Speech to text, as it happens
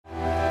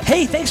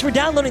Hey, thanks for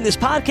downloading this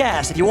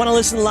podcast. If you want to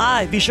listen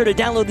live, be sure to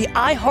download the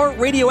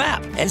iHeartRadio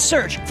app and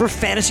search for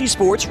Fantasy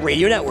Sports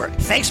Radio Network.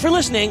 Thanks for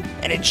listening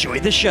and enjoy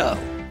the show.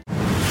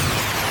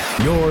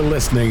 You're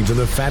listening to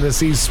the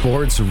Fantasy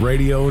Sports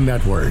Radio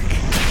Network.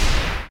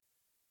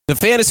 The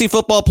fantasy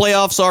football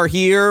playoffs are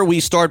here. We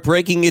start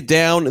breaking it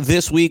down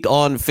this week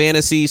on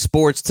Fantasy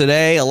Sports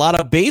Today. A lot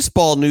of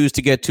baseball news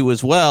to get to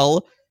as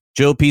well.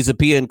 Joe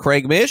Pisapia and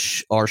Craig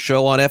Mish. Our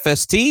show on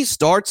FST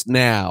starts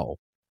now.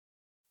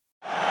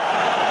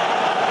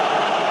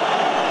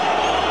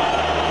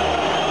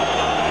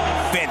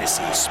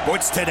 Fantasy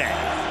Sports Today.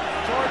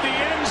 Toward the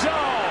end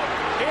zone.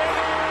 It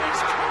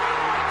is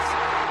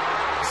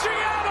caught.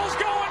 Seattle's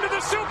going to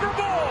the Super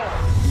Bowl.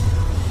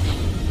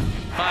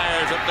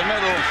 Fires up the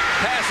middle.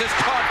 Pass is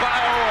caught by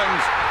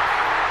Owens.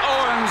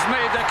 Owens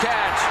made the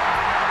catch.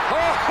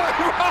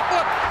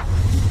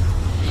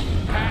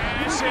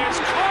 Pass is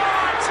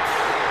caught.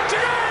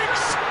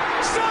 Diggs.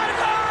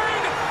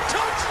 Sideline.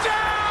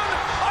 Touchdown.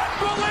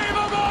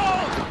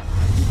 Unbelievable.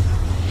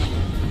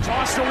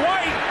 Toss to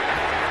White.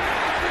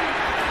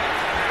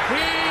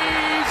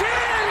 He's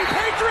in!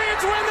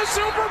 Patriots win the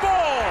Super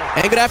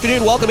Bowl! And good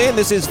afternoon. Welcome in.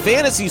 This is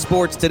Fantasy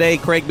Sports Today.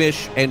 Craig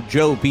Mish and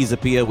Joe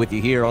Pisapia with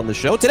you here on the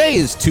show. Today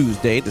is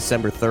Tuesday,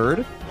 December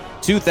 3rd,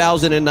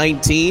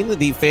 2019.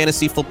 The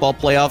fantasy football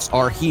playoffs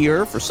are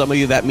here. For some of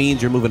you, that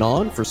means you're moving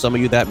on. For some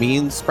of you, that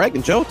means, Craig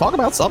and Joe, talk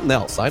about something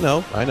else. I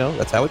know.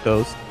 That's how it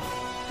goes.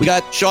 We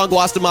got Sean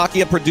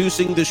Guastamacchia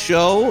producing the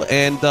show.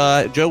 And,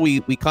 Joe,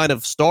 we kind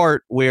of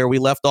start where we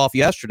left off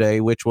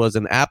yesterday, which was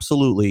an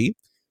absolutely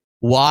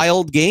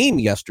wild game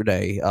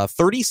yesterday.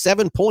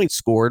 37 points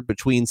scored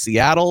between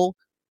Seattle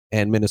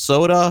and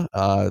Minnesota.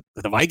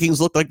 The Vikings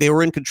looked like they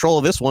were in control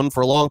of this one for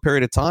a long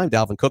period of time.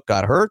 Dalvin Cook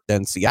got hurt.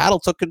 Then Seattle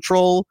took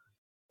control.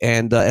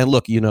 And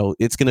look,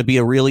 it's going to be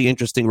a really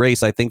interesting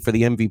race, I think, for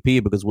the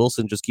MVP because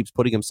Wilson just keeps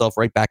putting himself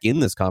right back in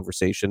this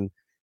conversation.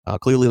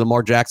 Clearly,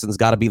 Lamar Jackson's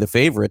got to be the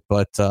favorite.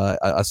 But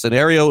a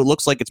scenario, it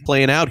looks like it's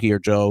playing out here,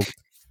 Joe,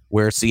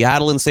 where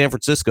Seattle and San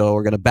Francisco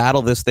are going to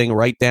battle this thing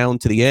right down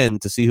to the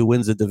end to see who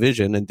wins the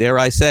division. And dare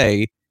I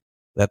say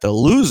that the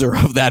loser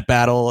of that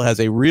battle has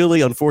a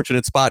really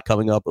unfortunate spot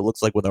coming up, it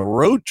looks like, with a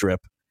road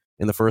trip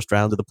in the first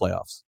round of the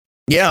playoffs.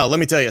 Yeah, let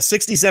me tell you,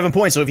 67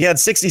 points. So if you had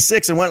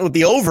 66 and went with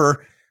the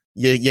over,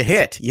 you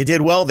hit. You did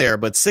well there.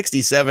 But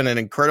 67, an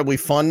incredibly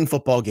fun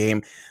football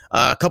game.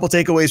 A couple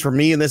takeaways for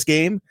me in this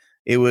game.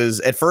 It was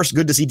at first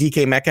good to see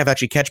DK Metcalf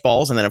actually catch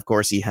balls. And then, of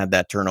course, he had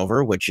that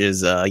turnover, which is,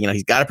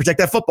 he's got to protect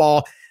that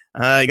football.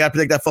 You got to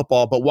protect that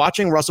football. But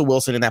watching Russell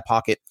Wilson in that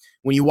pocket,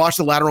 when you watch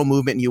the lateral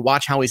movement and you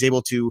watch how he's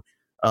able to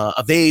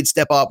evade,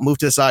 step up, move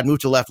to the side, move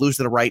to the left, lose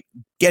to the right,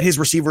 get his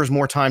receivers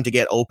more time to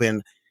get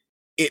open,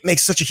 it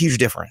makes such a huge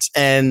difference.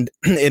 And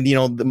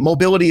the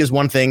mobility is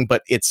one thing,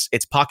 but it's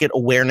pocket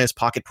awareness,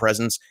 pocket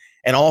presence,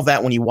 and all of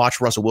that when you watch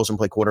Russell Wilson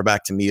play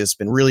quarterback, to me, has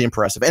been really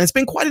impressive. And it's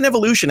been quite an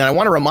evolution. And I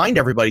want to remind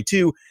everybody,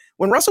 too,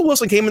 when Russell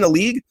Wilson came in the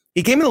league,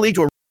 he came in the league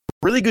to a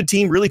really good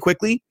team really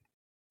quickly.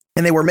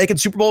 And they were making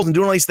Super Bowls and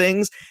doing all these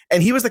things.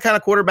 And he was the kind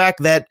of quarterback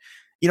that,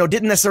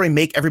 didn't necessarily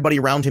make everybody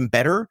around him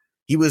better.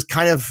 He was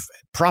kind of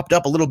propped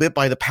up a little bit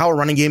by the power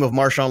running game of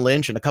Marshawn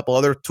Lynch and a couple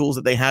other tools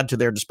that they had to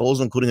their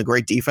disposal, including a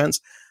great defense.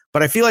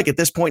 But I feel like at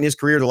this point in his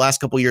career, the last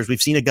couple of years,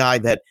 we've seen a guy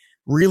that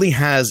really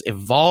has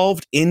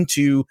evolved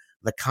into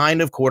the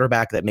kind of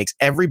quarterback that makes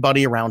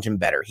everybody around him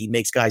better. He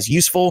makes guys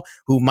useful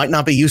who might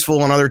not be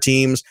useful on other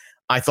teams.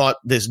 I thought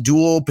this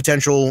dual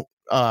potential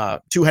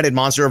two-headed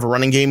monster of a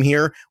running game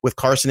here with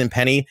Carson and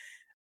Penny,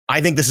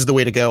 I think this is the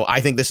way to go. I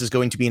think this is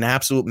going to be an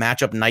absolute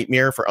matchup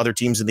nightmare for other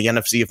teams in the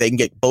NFC if they can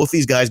get both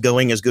these guys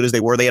going as good as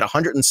they were. They had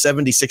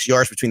 176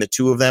 yards between the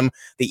two of them.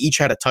 They each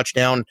had a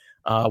touchdown.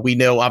 We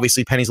know,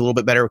 obviously, Penny's a little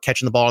bit better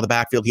catching the ball in the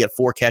backfield. He had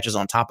 4 catches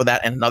on top of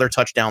that and another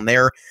touchdown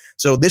there.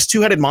 So this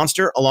two-headed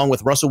monster, along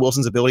with Russell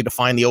Wilson's ability to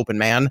find the open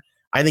man,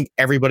 I think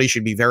everybody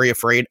should be very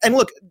afraid. And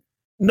look,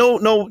 no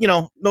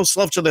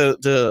slove to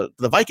the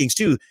Vikings,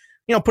 too.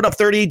 Put up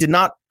 30, did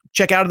not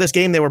check out of this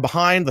game. They were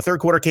behind. The third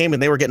quarter came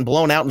and they were getting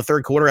blown out in the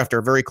third quarter after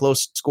a very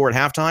close score at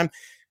halftime.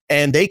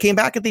 And they came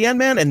back at the end,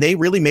 man, and they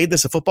really made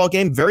this a football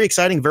game. Very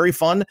exciting, very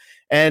fun.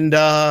 And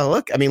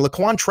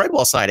Laquan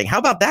Treadwell sighting. How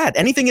about that?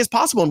 Anything is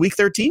possible in week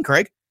 13,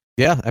 Craig.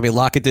 Yeah,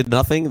 Lockett did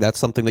nothing. That's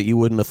something that you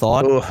wouldn't have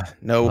thought.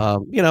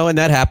 No. And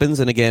that happens.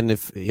 And again,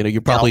 if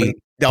you're probably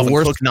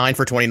Dalvin Cook 9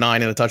 for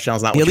 29 and a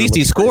touchdown's not. At least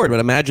he scored, but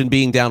imagine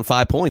being down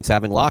 5 points,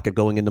 having Lockett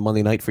going into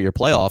Monday night for your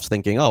playoffs,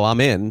 thinking, "Oh,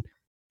 I'm in,"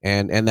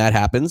 and that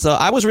happens.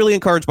 I was really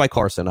encouraged by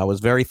Carson. I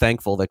was very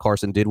thankful that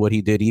Carson did what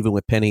he did, even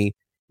with Penny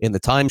in the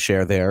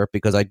timeshare there,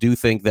 because I do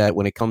think that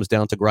when it comes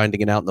down to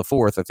grinding it out in the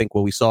fourth, I think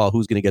what we saw,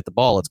 who's going to get the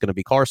ball, it's going to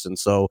be Carson.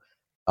 So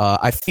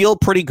I feel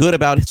pretty good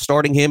about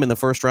starting him in the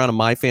first round of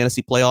my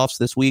fantasy playoffs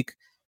this week.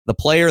 The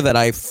player that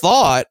I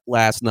thought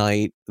last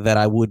night that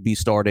I would be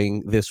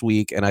starting this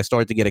week, and I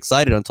started to get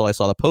excited until I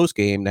saw the post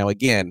game. Now,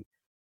 again,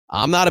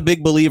 I'm not a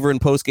big believer in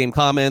post game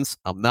comments.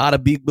 I'm not a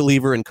big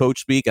believer in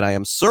coach speak, and I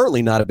am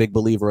certainly not a big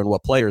believer in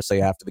what players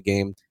say after the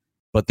game.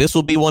 But this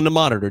will be one to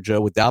monitor, Joe,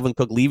 with Dalvin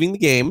Cook leaving the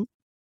game.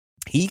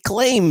 He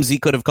claims he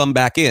could have come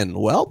back in.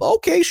 Well,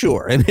 okay,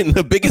 sure. And in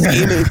the biggest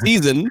game of the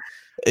season,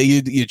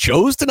 you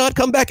chose to not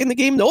come back in the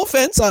game. No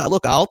offense.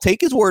 Look, I'll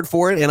take his word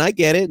for it, and I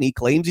get it. And he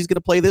claims he's going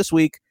to play this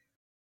week.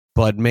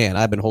 But, man,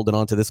 I've been holding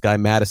on to this guy,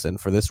 Madison,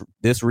 for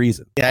this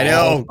reason. Yeah, I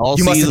know. All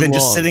you must have been long.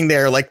 just sitting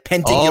there, like,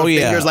 penting your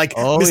fingers like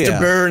Mr.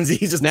 Burns.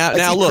 He's just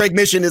now look, Craig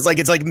Mission is like,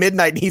 it's like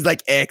midnight, and he's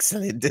like,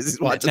 excellent. This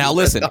is watching. Now,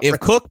 listen, if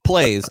Cook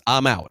plays,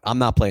 I'm out. I'm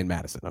not playing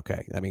Madison,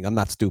 okay? I mean, I'm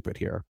not stupid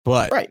here.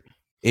 But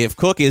if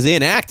Cook is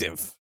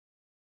inactive,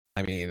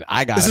 I mean,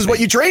 this is what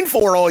you trained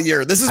for all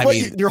year. This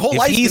is your whole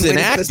life. If he's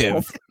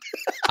inactive,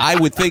 I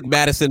would think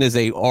Madison is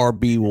a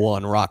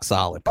RB1 rock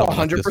solid.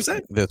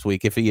 100% this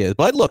week if he is.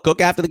 But look, Cook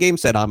after the game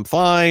said, I'm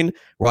fine.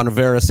 Ron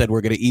Rivera said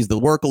we're going to ease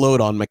the workload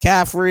on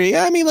McCaffrey.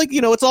 I mean,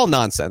 it's all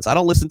nonsense. I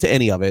don't listen to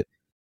any of it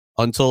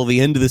until the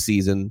end of the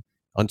season,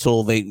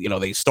 until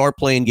they start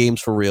playing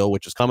games for real,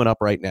 which is coming up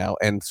right now.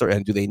 And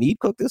do they need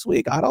Cook this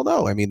week? I don't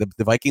know. I mean,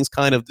 the Vikings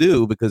kind of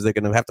do, because they're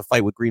going to have to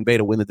fight with Green Bay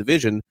to win the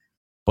division.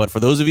 But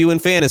for those of you in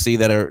fantasy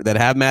that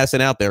have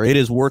Madison out there, it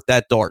is worth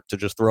that dart to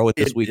just throw it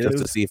this week just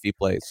to see if he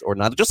plays or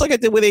not. Just like I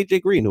did with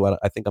AJ Green, who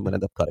I think I'm going to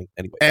end up cutting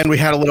anyway. And we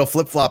had a little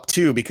flip flop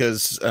too,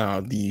 because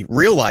the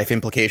real life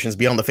implications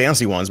beyond the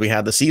fantasy ones. We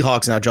had the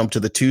Seahawks now jump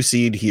to the 2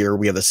 seed here.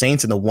 We have the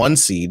Saints in the 1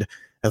 seed.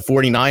 The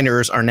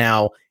 49ers are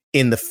now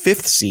in the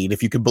 5th seed.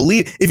 If you could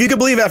believe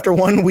after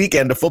one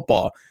weekend of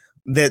football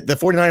that the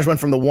 49ers went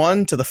from the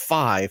 1 to the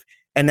 5.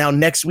 And now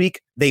next week,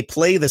 they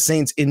play the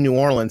Saints in New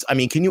Orleans. I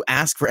mean, can you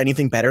ask for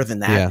anything better than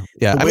that?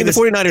 Yeah. I mean, the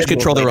 49ers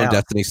control their own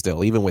destiny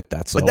still, even with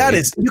that. So but that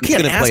is, you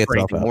can't ask for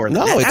anything more than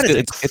that. No,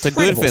 it's a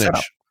good finish.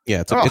 Setup.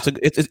 Yeah,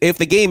 it's if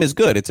the game is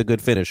good, it's a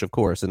good finish, of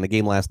course. And the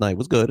game last night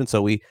was good. And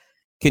so we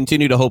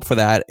continue to hope for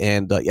that.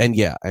 And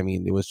yeah, I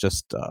mean, it was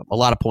just a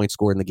lot of points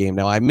scored in the game.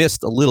 Now, I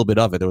missed a little bit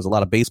of it. There was a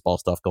lot of baseball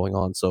stuff going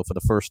on. So for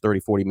the first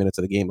 30, 40 minutes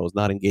of the game, I was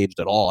not engaged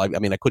at all. I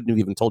mean, I couldn't have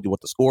even told you what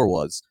the score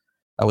was.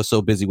 I was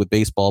so busy with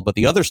baseball. But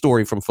the other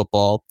story from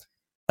football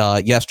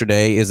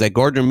yesterday is that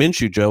Gardner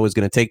Minshew, Joe, is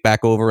going to take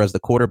back over as the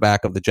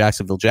quarterback of the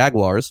Jacksonville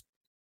Jaguars.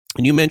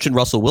 And you mentioned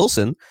Russell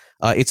Wilson.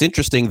 It's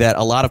interesting that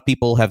a lot of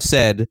people have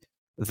said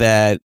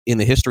that in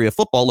the history of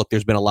football, look,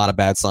 there's been a lot of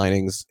bad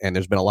signings and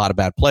there's been a lot of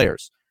bad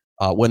players.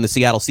 When the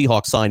Seattle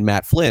Seahawks signed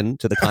Matt Flynn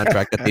to the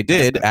contract that they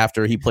did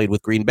after he played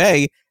with Green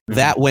Bay,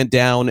 that went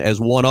down as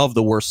one of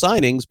the worst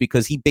signings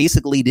because he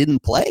basically didn't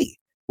play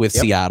with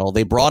Seattle.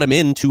 They brought him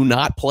in to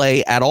not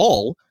play at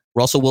all.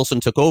 Russell Wilson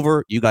took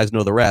over. You guys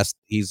know the rest.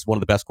 He's one of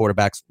the best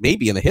quarterbacks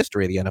maybe in the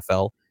history of the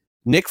NFL.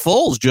 Nick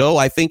Foles, Joe,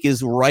 I think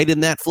is right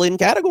in that Flynn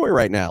category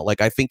right now. Like,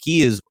 I think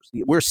he is.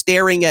 We're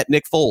staring at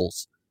Nick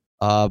Foles.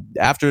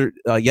 After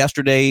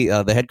yesterday,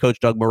 the head coach,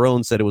 Doug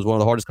Marrone, said it was one of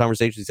the hardest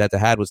conversations he's had to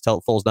have was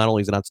tell Foles not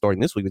only is he not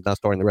starting this week, he's not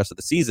starting the rest of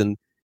the season.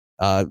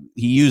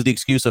 He used the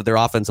excuse of their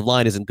offensive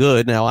line isn't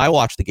good. Now, I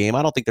watched the game.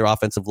 I don't think their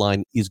offensive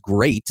line is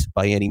great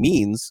by any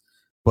means,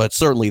 but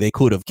certainly they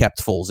could have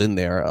kept Foles in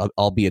there,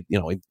 albeit,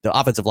 the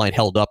offensive line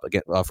held up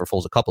again for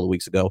Foles a couple of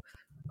weeks ago.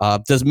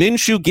 Does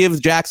Minshew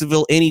give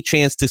Jacksonville any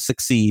chance to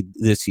succeed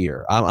this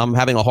year? I'm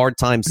having a hard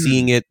time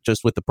seeing it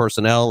just with the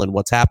personnel and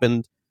what's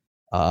happened.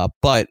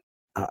 But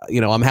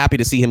I'm happy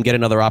to see him get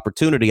another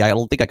opportunity. I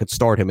don't think I could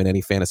start him in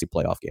any fantasy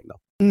playoff game, though.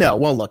 No,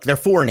 well, look, they're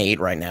 4-8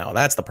 right now.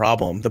 That's the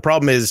problem. The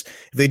problem is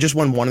if they just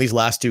won one of these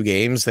last 2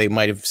 games, they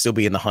might have still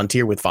be in the hunt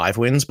here with 5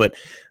 wins. But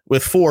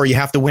with 4, you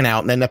have to win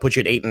out, and then that puts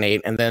you at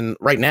 8-8. And then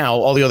right now,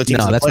 all the other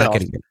teams in the playoffs, not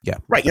getting it. Yeah,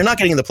 right. You're not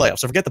getting in the playoffs.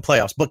 So forget the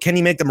playoffs. But can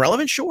he make them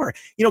relevant? Sure.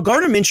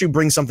 Gardner Minshew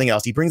brings something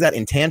else. He brings that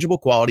intangible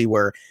quality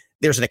where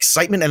there's an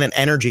excitement and an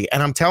energy.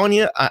 And I'm telling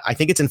you, I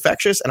think it's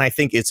infectious, and I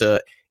think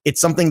it's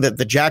something that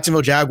the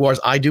Jacksonville Jaguars,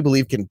 I do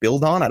believe, can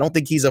build on. I don't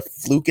think he's a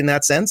fluke in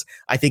that sense.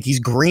 I think he's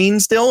green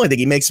still. I think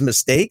he makes some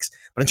mistakes.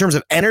 But in terms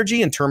of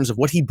energy, in terms of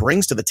what he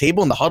brings to the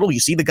table in the huddle, you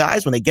see the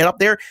guys when they get up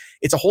there,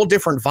 it's a whole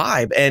different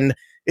vibe. And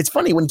it's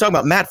funny when you talk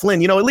about Matt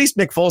Flynn, at least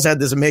Nick Foles had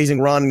this amazing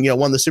run,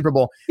 won the Super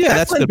Bowl. Yeah,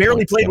 Matt Flynn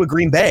barely played with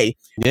Green Bay.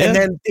 Yeah. And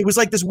then it was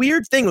like this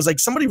weird thing. It was like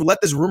somebody let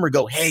this rumor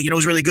go, hey, it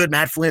was really good,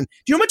 Matt Flynn. Do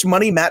you know how much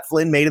money Matt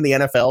Flynn made in the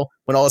NFL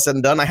when all is said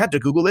and done? I had to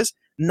Google this.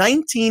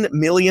 $19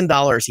 million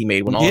he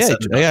made when all is said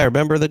and done. Yeah, I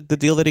remember the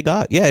deal that he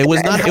got. Yeah, it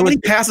was not. How many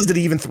passes did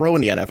he even throw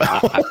in the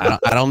NFL?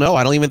 I don't know.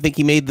 I don't even think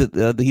he made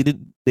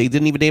They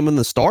didn't even name him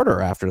the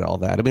starter after all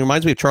that. I mean, it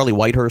reminds me of Charlie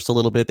Whitehurst a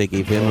little bit. They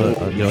gave him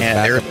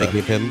they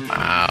gave him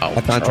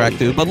a contract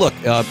too. But look,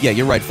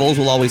 you're right. Foles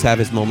will always have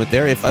his moment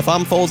there. If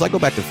I'm Foles, I go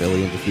back to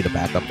Philly and just be the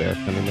backup there.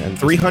 And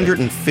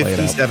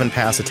 357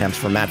 pass attempts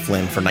for Matt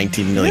Flynn for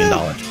 $19 million.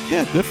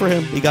 Yeah, good for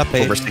him. He got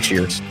paid over 6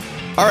 years.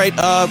 All right,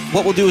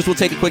 what we'll do is we'll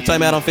take a quick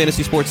time out on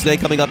Fantasy Sports Today.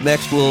 Coming up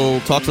next,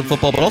 we'll talk some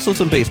football, but also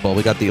some baseball.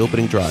 We got the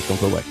opening drive.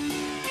 Don't go away.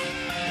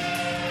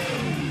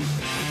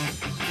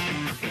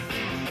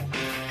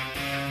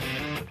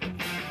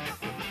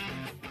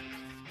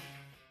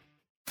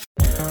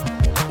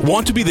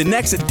 Want to be the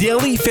next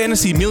daily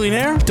fantasy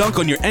millionaire? Dunk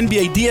on your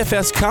NBA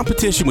DFS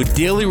competition with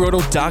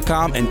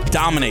DailyRoto.com and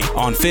dominate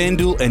on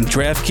FanDuel and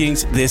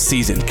DraftKings this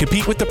season.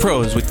 Compete with the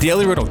pros with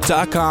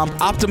DailyRoto.com,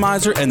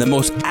 Optimizer, and the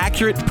most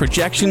accurate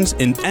projections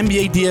in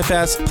NBA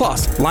DFS,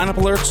 plus lineup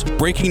alerts,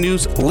 breaking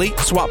news, late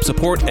swap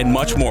support, and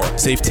much more.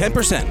 Save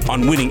 10%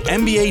 on winning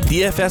NBA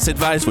DFS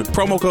advice with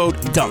promo code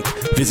DUNK.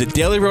 Visit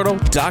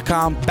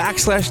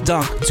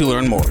DailyRoto.com/dunk to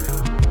learn more.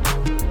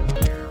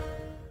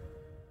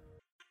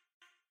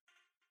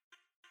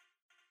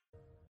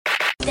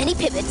 Then he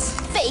pivots,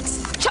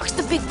 fakes, chucks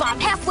the big bomb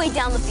halfway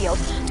down the field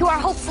to our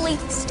hopefully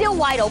still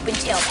wide open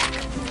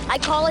tailback. I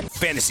call it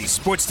Fantasy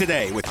Sports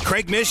Today with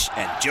Craig Mish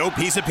and Joe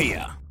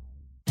Pisapia.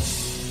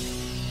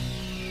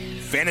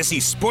 Fantasy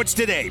Sports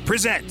Today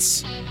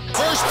presents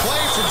first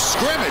play from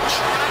scrimmage.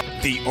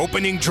 The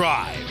opening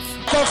drive.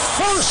 The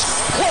first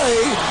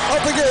play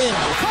of the game.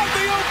 Caught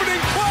the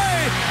opening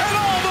play and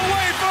all the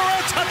way for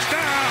a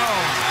touchdown.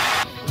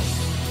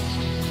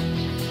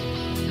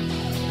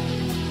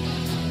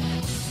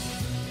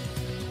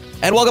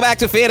 And welcome back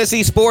to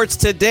Fantasy Sports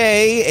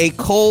Today. A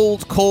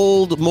cold,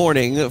 cold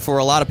morning for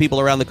a lot of people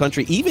around the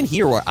country, even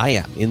here where I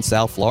am in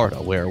South Florida,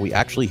 where we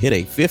actually hit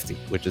a 50,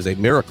 which is a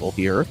miracle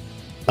here.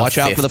 Watch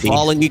out for the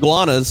falling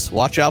iguanas.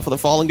 Watch out for the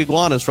falling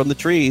iguanas from the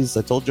trees.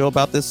 I told Joe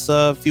about this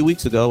a few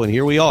weeks ago, and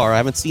here we are. I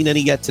haven't seen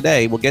any yet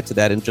today. We'll get to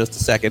that in just a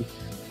second.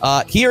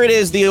 Here it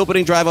is, the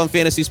opening drive on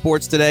Fantasy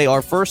Sports Today.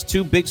 Our first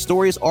two big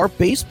stories are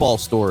baseball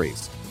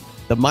stories.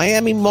 The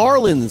Miami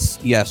Marlins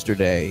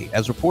yesterday,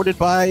 as reported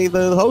by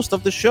the host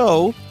of the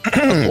show,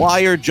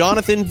 acquired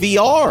Jonathan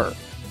Villar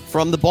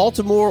from the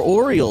Baltimore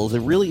Orioles. A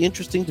really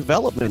interesting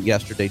development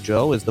yesterday,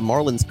 Joe, as the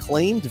Marlins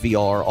claimed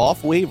Villar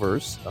off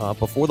waivers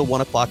before the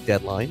 1 o'clock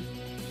deadline.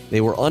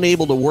 They were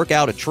unable to work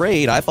out a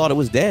trade. I thought it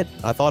was dead.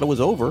 I thought it was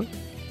over.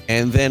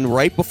 And then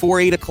right before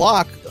 8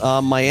 o'clock,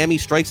 Miami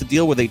strikes a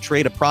deal where they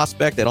trade a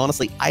prospect that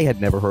honestly I had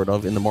never heard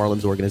of in the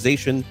Marlins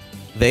organization.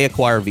 They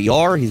acquire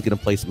Villar. He's going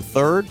to play some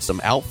third,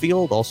 some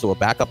outfield, also a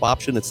backup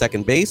option at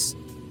second base.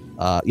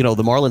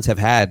 The Marlins have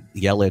had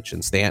Yelich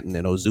and Stanton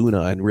and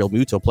Ozuna and Real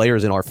Muto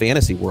players in our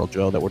fantasy world,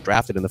 Joe, that were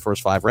drafted in the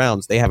first 5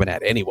 rounds. They haven't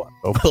had anyone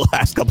over the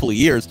last couple of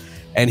years.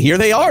 And here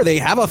they are. They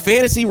have a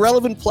fantasy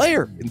relevant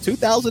player in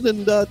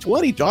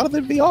 2020.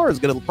 Jonathan Villar is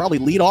going to probably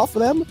lead off for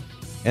them.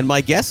 And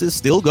my guess is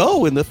still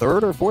go in the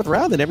 3rd or 4th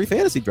round in every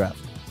fantasy draft.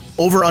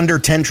 Over under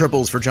 10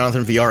 triples for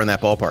Jonathan Villar in that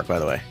ballpark, by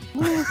the way.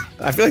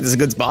 I feel like this is a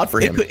good spot for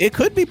him. It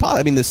could be possible.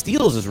 I mean, the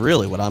steals is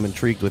really what I'm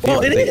intrigued with.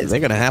 Well, here. They're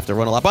going to have to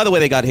run a lot. By the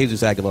way, they got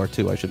Jesus Aguilar,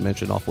 too, I should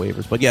mention, off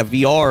waivers. But yeah,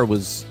 Villar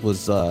was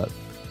a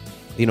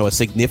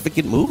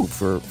significant move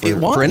for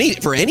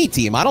any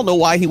team. I don't know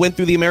why he went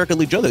through the American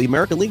League. Joe, the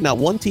American League, not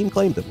one team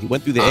claimed him. He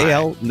went through the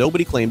AL,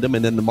 nobody claimed him,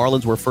 and then the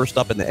Marlins were first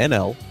up in the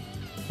NL,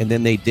 and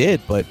then they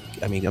did. But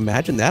I mean,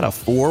 imagine that, a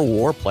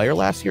 4-WAR player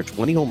last year,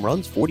 20 home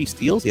runs, 40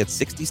 steals. He had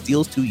 60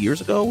 steals 2 years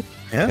ago,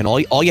 and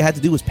all you had to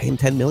do was pay him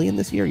 $10 million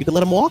this year. You could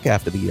let him walk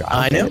after the year.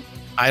 I know.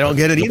 I don't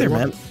get it either,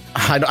 man.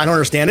 I don't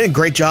understand it.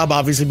 Great job,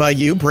 obviously, by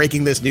you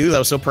breaking this news. I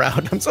was so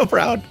proud. I'm so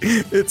proud.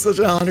 It's such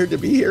an honor to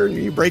be here and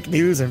you break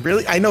news. And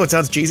really, I know it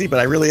sounds cheesy, but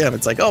I really am.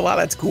 It's like, oh, wow,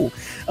 that's cool.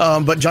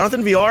 But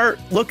Jonathan Villar,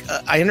 look,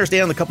 I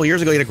understand a couple of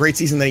years ago he had a great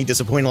season, then he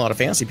disappointed a lot of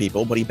fantasy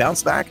people, but he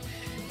bounced back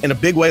in a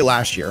big way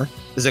last year.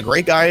 Is a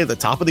great guy at the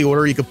top of the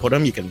order. You can put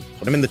him in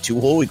the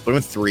 2-hole. You can put him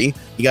in 3.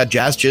 You got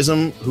Jazz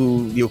Chisholm,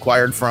 who you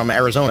acquired from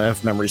Arizona,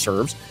 if memory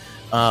serves.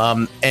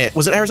 And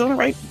was it Arizona,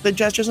 right? That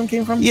Jazz Chisholm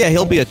came from? Yeah,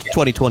 he'll be a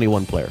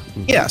 2021 player.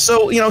 Yeah,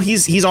 so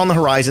he's on the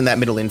horizon, that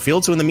middle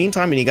infield. So in the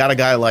meantime, and you got a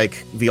guy like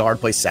Villar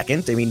play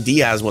second. I mean,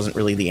 Diaz wasn't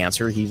really the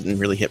answer. He didn't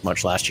really hit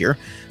much last year.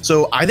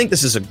 So I think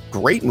this is a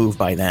great move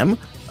by them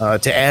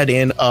to add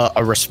in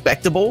a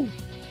respectable,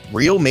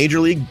 real major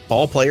league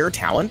ball player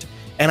talent.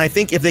 And I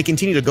think if they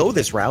continue to go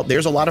this route,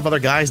 there's a lot of other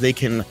guys they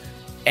can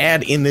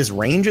add in this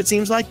range, it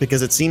seems like,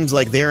 because it seems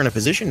like they're in a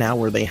position now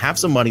where they have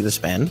some money to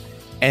spend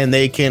and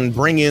they can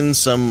bring in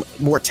some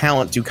more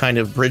talent to kind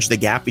of bridge the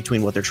gap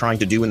between what they're trying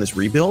to do in this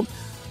rebuild.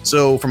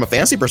 So from a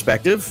fantasy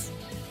perspective,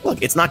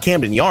 look, it's not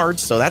Camden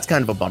Yards, so that's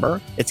kind of a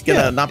bummer. It's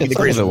going to not be the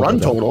greatest run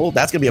total.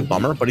 That's going to be a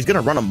bummer, but he's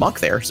going to run amok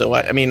there. So,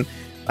 I mean,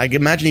 I can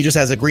imagine he just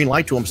has a green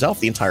light to himself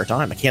the entire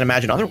time. I can't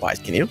imagine otherwise.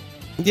 Can you?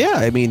 Yeah,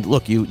 I mean,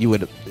 look, you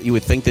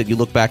would think that you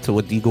look back to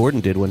what D. Gordon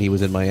did when he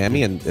was in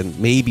Miami and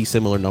maybe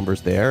similar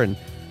numbers there. And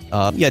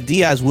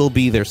Diaz will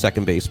be their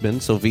second baseman.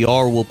 So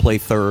Villar will play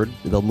third.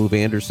 They'll move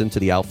Anderson to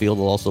the outfield.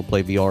 They'll also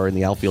play Villar in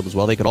the outfield as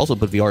well. They could also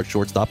put Villar at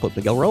shortstop, put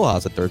Miguel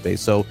Rojas at third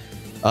base. So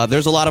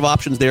there's a lot of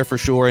options there for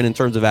sure. And in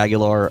terms of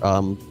Aguilar,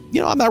 I'm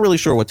not really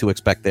sure what to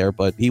expect there,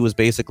 but he was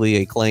basically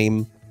a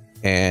claim.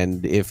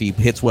 And if he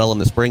hits well in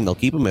the spring, they'll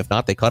keep him. If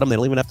not, they cut him. They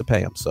don't even have to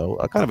pay him. So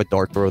kind of a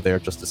dart throw there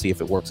just to see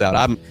if it works out.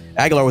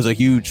 Aguilar was a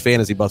huge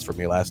fantasy bust for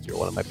me last year.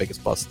 One of my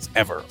biggest busts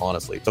ever,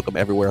 honestly. Took him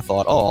everywhere. I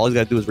thought, all he's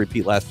got to do is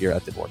repeat last year.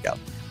 That didn't work out.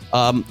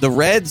 The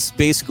Reds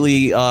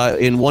basically,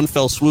 in one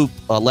fell swoop,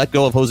 let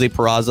go of Jose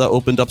Peraza,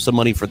 opened up some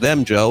money for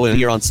them, Joe. And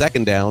here on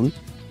second down,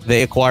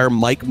 they acquire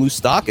Mike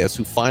Moustakas,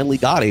 who finally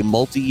got a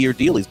multi-year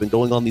deal. He's been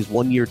going on these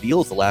one-year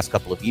deals the last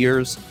couple of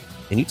years.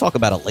 And you talk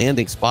about a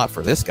landing spot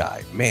for this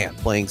guy, man,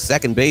 playing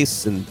second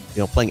base and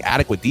playing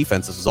adequate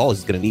defense. This is all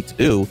he's going to need to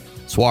do.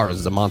 Suarez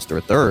is a monster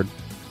at third,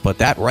 but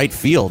that right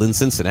field in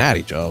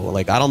Cincinnati, Joe,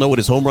 like, I don't know what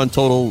his home run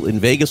total in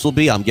Vegas will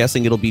be. I'm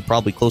guessing it'll be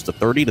probably close to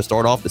 30 to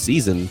start off the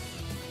season.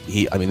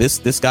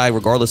 This guy,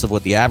 regardless of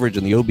what the average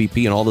and the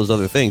OBP and all those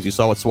other things, you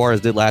saw what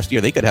Suarez did last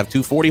year. They could have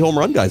 2 40 home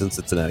run guys in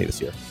Cincinnati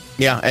this year.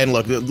 Yeah, and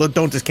look,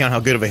 don't discount how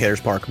good of a hitter's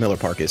park Miller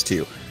Park is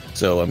too.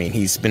 So,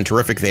 he's been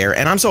terrific there,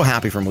 and I'm so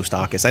happy for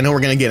Moustakas. I know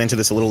we're going to get into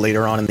this a little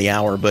later on in the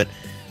hour, but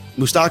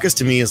Moustakas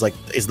to me is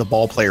the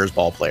ball player's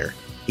ball player.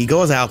 He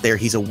goes out there,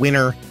 he's a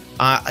winner.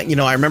 I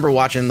remember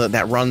watching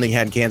that run they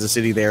had in Kansas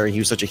City there. He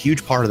was such a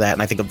huge part of that,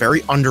 and I think a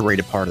very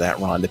underrated part of that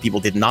run that people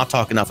did not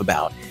talk enough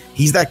about.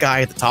 He's that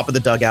guy at the top of the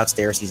dugout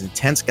stairs. He's an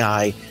intense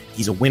guy.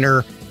 He's a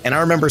winner. And I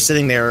remember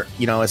sitting there,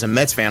 as a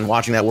Mets fan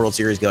watching that World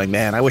Series going,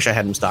 man, I wish I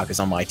had Moustakas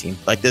on my team.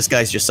 Like, this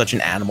guy's just such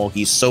an animal.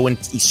 He's so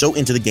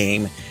into the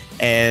game.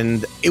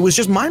 And it was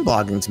just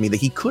mind-boggling to me that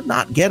he could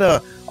not get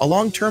a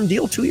long-term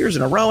deal 2 years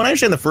in a row. And I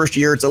understand the first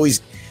year it's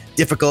always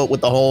difficult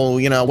with the whole,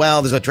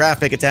 there's a draft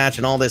pick attached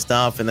and all this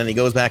stuff. And then he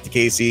goes back to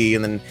KC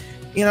and then,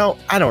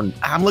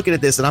 I'm looking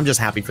at this and I'm just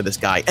happy for this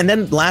guy. And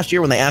then last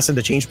year when they asked him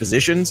to change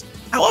positions,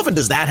 how often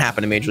does that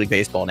happen in Major League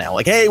Baseball now?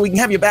 Like, hey, we can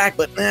have you back,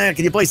 but can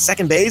you play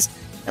second base?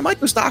 And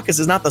Mike Moustakas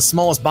is not the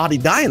smallest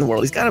bodied guy in the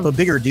world. He's kind of a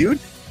bigger dude.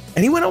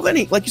 And he went over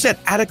there, like you said,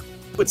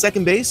 adequate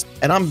second base.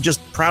 And I'm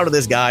just proud of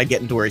this guy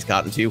getting to where he's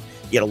gotten to.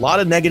 He had a lot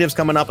of negatives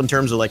coming up in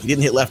terms of, like, he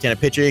didn't hit left-handed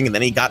pitching, and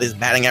then he got his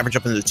batting average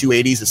up into the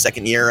 280s his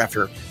second year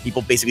after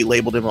people basically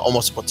labeled him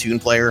almost a platoon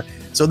player.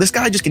 So this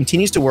guy just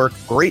continues to work.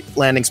 Great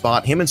landing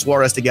spot. Him and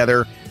Suarez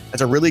together.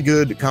 That's a really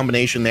good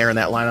combination there in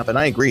that lineup, and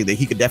I agree that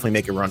he could definitely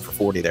make a run for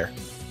 40 there.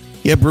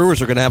 Yeah,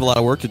 Brewers are going to have a lot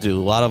of work to do.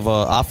 A lot of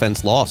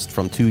offense lost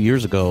from 2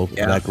 years ago.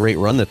 Yeah. That great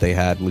run that they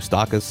had,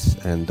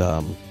 Moustakas,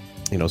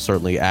 and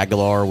certainly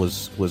Aguilar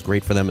was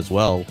great for them as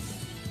well.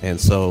 And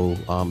so,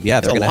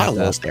 they're going to have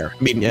loss there.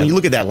 When you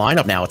look at that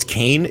lineup now, it's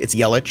Kane, it's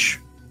Yelich.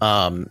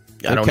 I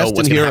don't know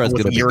what's going to happen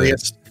with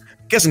Urias.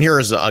 Keston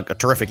Hiura is a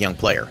terrific young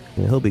player.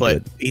 Yeah, he'll be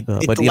good.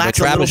 But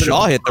Travis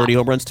Shaw hit 30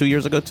 home runs 2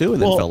 years ago too,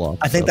 and then fell off.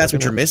 I think that's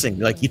what you're missing.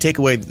 Like, you take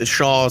away the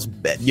Shaw's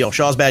bad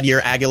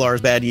year,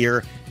 Aguilar's bad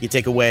year. You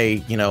take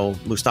away,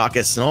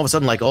 Moustakas, and all of a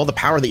sudden, like, all the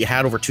power that you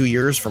had over 2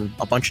 years from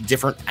a bunch of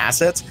different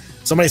assets,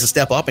 somebody has to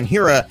step up. And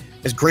Hiura,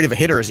 as great of a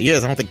hitter as he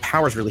is, I don't think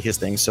power is really his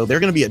thing. So they're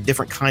going to be a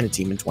different kind of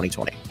team in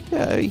 2020.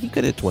 Yeah, he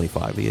could hit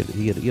 25.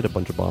 He had a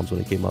bunch of bombs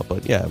when he came up,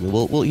 but yeah,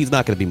 he's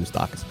not going to be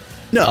Moustakas.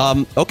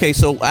 No. Okay,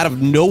 so out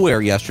of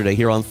nowhere yesterday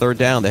here on third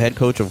down, the head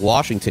coach of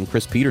Washington,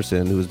 Chris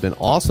Peterson, who has been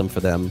awesome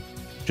for them,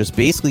 just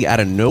basically out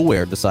of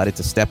nowhere decided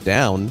to step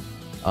down.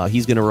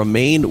 He's going to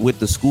remain with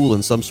the school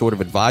in some sort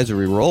of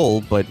advisory role,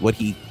 but what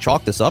he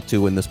chalked this up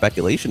to in the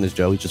speculation is,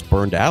 Joe, he's just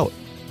burned out.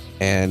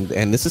 And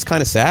this is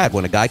kind of sad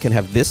when a guy can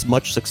have this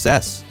much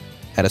success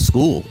at a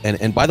school.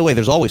 And by the way,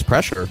 there's always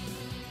pressure,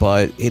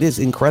 but it is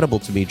incredible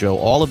to me, Joe,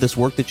 all of this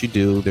work that you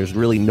do, there's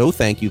really no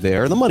thank you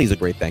there. The money's a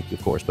great thank you,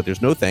 of course, but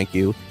there's no thank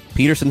you.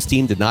 Peterson's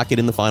team did not get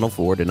in the Final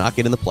Four, did not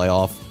get in the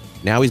playoff.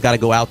 Now he's got to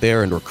go out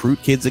there and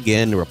recruit kids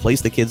again to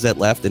replace the kids that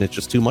left, and it's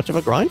just too much of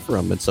a grind for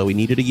him. And so he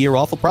needed a year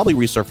off. He'll probably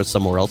resurface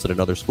somewhere else at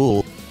another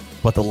school.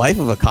 But the life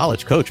of a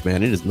college coach,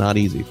 man, it is not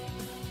easy.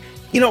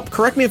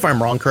 Correct me if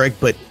I'm wrong, Craig,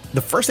 but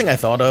the first thing I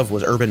thought of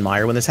was Urban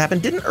Meyer when this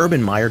happened. Didn't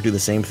Urban Meyer do the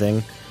same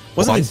thing?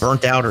 Wasn't he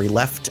burnt out, or he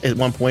left at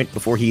one point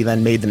before he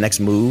then made the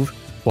next move?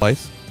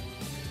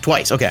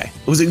 Twice, okay.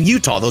 It was in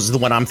Utah. Those are the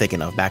one I'm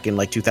thinking of, back in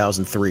like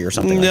 2003 or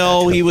something.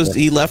 No, like that.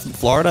 He left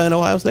Florida and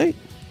Ohio State.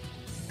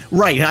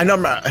 Right. I know.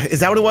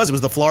 Is that what it was? It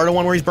was the Florida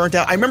one where he's burnt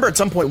out? I remember at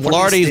some point.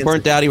 Florida, he's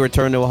burnt out. He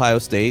returned to Ohio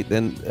State.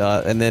 And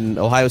then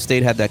Ohio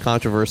State had that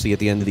controversy at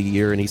the end of the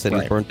year, and he said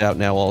he's burnt out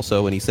now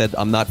also. And he said,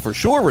 I'm not for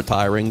sure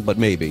retiring, but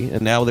maybe.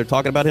 And now they're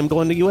talking about him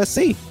going to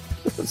USC.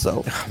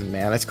 So,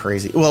 man, that's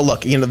crazy. Well,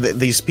 look,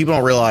 these people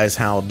don't realize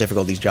how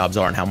difficult these jobs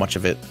are and how much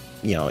of it,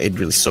 it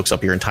really soaks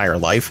up your entire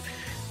life.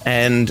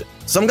 And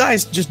some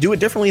guys just do it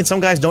differently, and some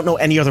guys don't know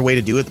any other way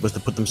to do it was to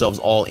put themselves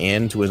all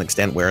in to an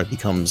extent where it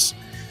becomes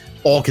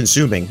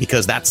all-consuming,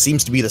 because that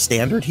seems to be the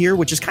standard here,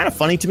 which is kind of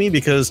funny to me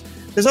because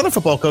there's other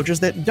football coaches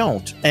that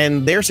don't,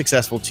 and they're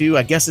successful too.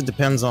 I guess it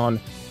depends on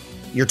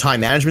your time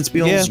management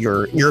skills,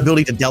 your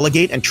ability to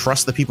delegate and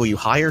trust the people you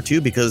hire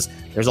too, because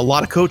there's a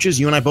lot of coaches,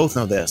 you and I both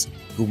know this,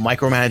 who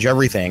micromanage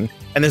everything,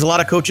 and there's a lot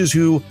of coaches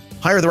who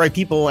hire the right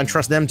people and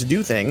trust them to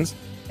do things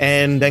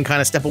and then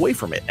kind of step away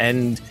from it.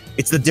 And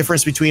it's the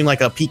difference between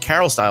like a Pete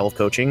Carroll style of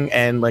coaching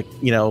and like,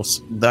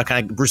 the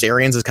kind of Bruce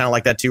Arians is kind of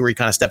like that too, where he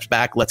kind of steps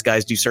back, lets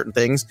guys do certain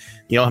things,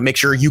 make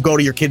sure you go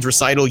to your kid's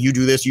recital, you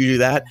do this, you do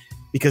that,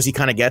 because he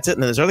kind of gets it.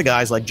 And then there's other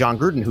guys like John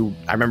Gruden, who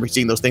I remember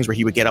seeing those things where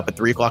he would get up at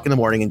 3:00 in the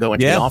morning and go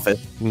into the office,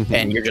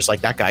 and you're just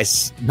like, that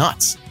guy's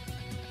nuts.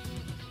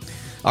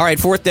 All right,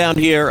 fourth down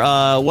here.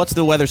 What's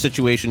the weather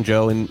situation,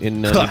 Joe,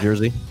 in New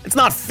Jersey? It's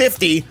not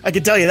 50. I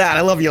can tell you that.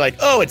 I love you. Like,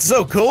 oh, it's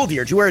so cold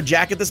here. Did you wear a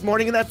jacket this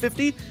morning in that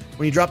 50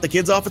 when you dropped the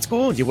kids off at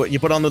school? Did you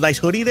put on the nice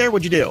hoodie there?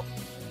 What'd you do?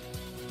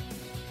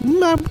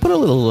 Put a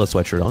little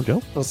sweatshirt on,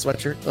 Joe. Little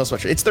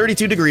sweatshirt. It's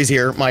 32 degrees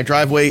here. My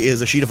driveway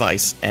is a sheet of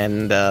ice,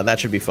 and that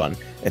should be fun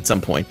at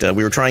some point.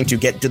 We were trying to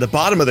get to the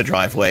bottom of the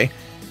driveway,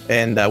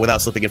 and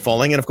without slipping and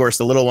falling. And of course,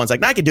 the little one's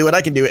like, I can do it.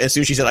 As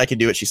soon as she said I can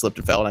do it, she slipped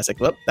and fell. And I said,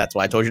 well, that's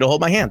why I told you to hold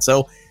my hand.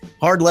 So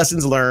hard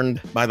lessons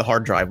learned by the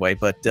hard driveway.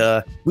 But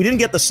we didn't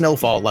get the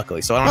snowfall,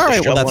 luckily. So I don't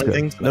have to shovel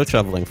anything. No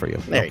shoveling for you.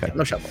 There you go.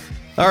 No shoveling.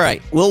 All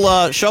right.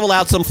 We'll shovel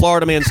out some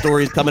Florida Man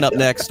stories coming up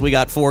next. We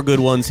got 4 good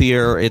ones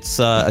here. It's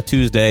a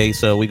Tuesday,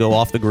 so we go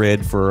off the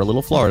grid for a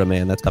little Florida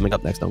Man. That's coming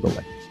up next. Don't go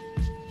away.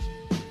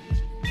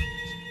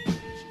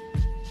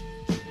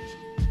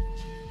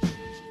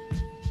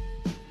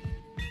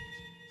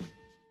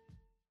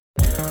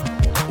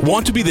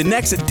 Want to be the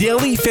next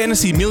daily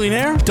fantasy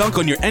millionaire? Dunk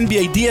on your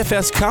NBA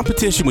DFS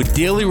competition with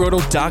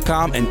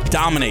DailyRoto.com and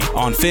dominate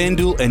on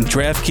FanDuel and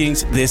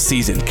DraftKings this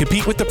season.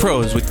 Compete with the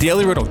pros with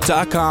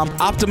DailyRoto.com,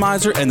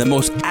 Optimizer, and the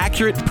most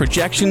accurate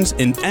projections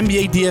in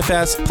NBA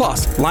DFS,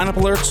 plus lineup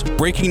alerts,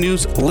 breaking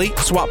news, late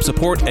swap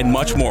support, and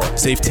much more.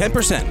 Save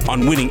 10%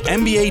 on winning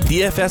NBA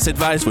DFS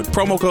advice with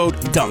promo code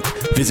DUNK.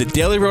 Visit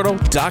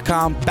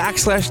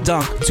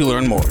DailyRoto.com/dunk to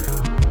learn more.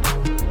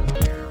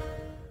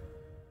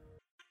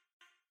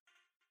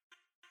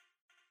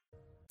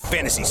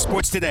 Fantasy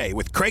Sports Today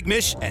with Craig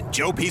Mish and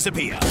Joe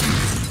Pisapia.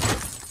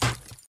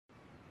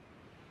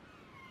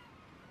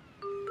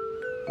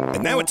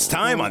 And now it's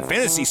time on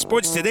Fantasy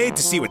Sports Today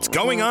to see what's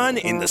going on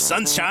in the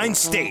Sunshine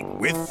State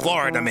with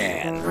Florida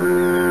Man.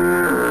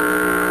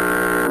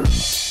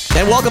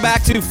 And welcome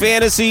back to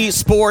Fantasy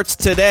Sports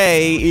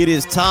Today. It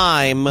is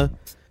time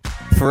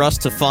for us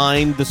to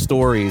find the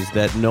stories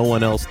that no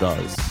one else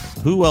does.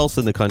 Who else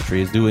in the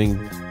country is doing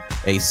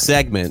a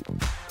segment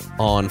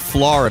on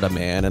Florida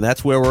Man? And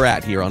that's where we're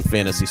at here on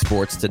Fantasy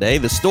Sports Today.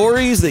 The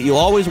stories that you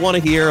always want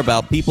to hear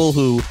about people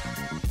who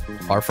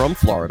are from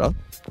Florida.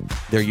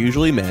 They're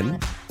usually men,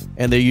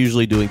 and they're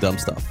usually doing dumb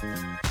stuff.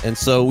 And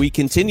so we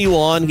continue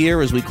on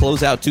here as we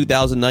close out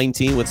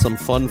 2019 with some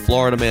fun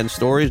Florida Man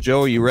stories.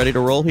 Joe, are you ready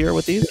to roll here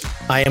with these?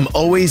 I am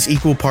always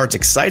equal parts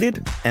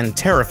excited and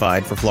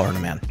terrified for Florida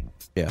Man.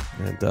 Yeah,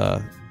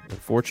 and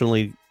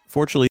unfortunately,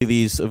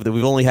 these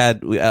we've only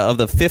had of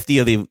the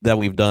 50 that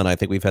we've done. I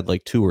think we've had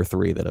like 2 or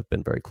 3 that have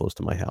been very close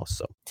to my house.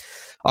 So,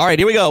 all right,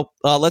 here we go.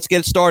 Let's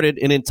get started.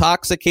 An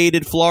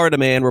intoxicated Florida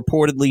man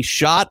reportedly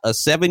shot a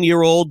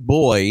 7-year-old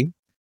boy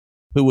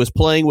who was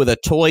playing with a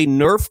toy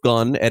Nerf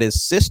gun at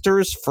his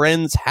sister's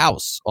friend's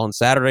house on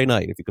Saturday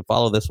night. If you could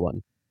follow this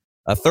one.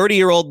 A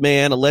 30-year-old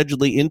man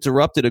allegedly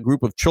interrupted a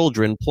group of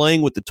children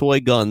playing with the toy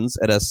guns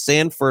at a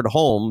Sanford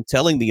home,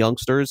 telling the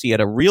youngsters he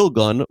had a real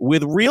gun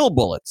with real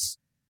bullets.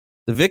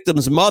 The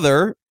victim's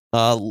mother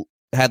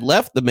had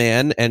left the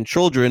man and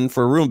children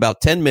for a room about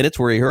 10 minutes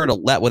where they heard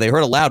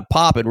a loud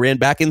pop and ran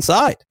back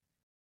inside.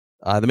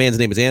 The man's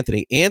name is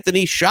Anthony.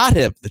 Anthony shot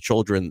him, the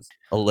children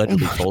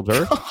allegedly told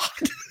her. God.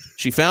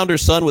 She found her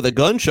son with a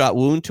gunshot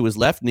wound to his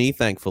left knee,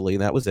 thankfully,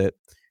 and that was it.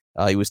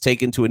 He was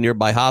taken to a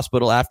nearby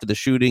hospital after the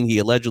shooting. He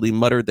allegedly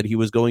muttered that he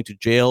was going to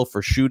jail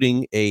for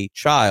shooting a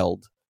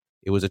child.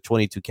 It was a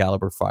 .22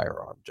 caliber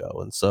firearm, Joe.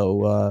 And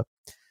so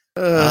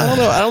I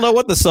don't know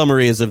what the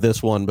summary is of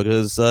this one,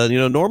 because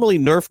normally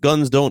Nerf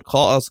guns don't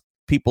cause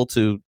people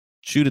to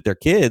shoot at their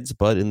kids,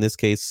 but in this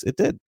case, it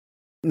did.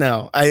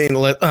 No, I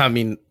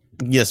mean,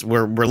 yes,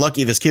 we're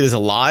lucky this kid is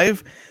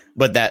alive,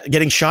 but that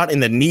getting shot in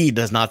the knee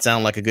does not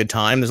sound like a good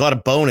time. There's a lot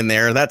of bone in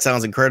there. That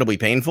sounds incredibly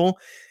painful.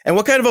 And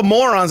what kind of a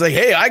moron's like,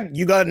 hey,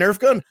 you got a Nerf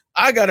gun?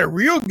 I got a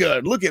real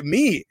gun. Look at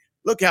me.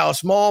 Look how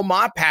small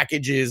my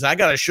package is. I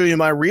got to show you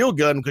my real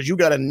gun because you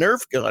got a Nerf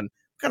gun.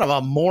 What kind of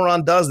a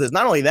moron does this?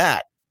 Not only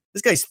that,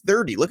 this guy's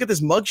 30. Look at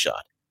this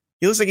mugshot.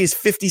 He looks like he's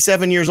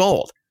 57 years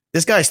old.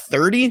 This guy's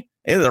 30?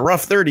 It's a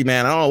rough 30,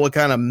 man. I don't know what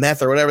kind of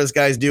meth or whatever this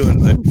guy's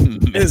doing, but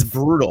it is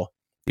brutal.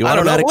 I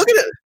don't know. Look at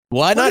it.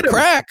 Why not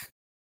crack?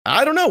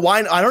 I don't know.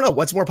 Why? I don't know.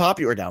 What's more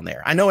popular down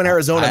there? I know in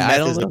Arizona,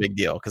 meth is a big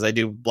deal because I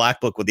do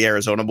Black Book with the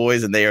Arizona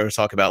boys, and they always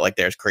talk about like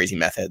there's crazy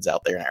meth heads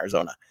out there in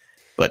Arizona.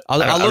 But I'll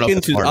look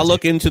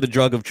into the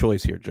drug of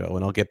choice here, Joe,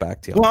 and I'll get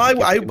back to you.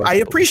 Well, I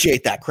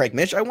appreciate that, Craig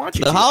Mish. I want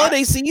you. The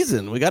holiday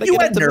season, we got to get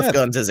into Nerf meth.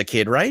 guns as a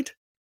kid, right?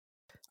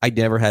 I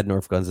never had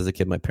Nerf guns as a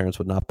kid. My parents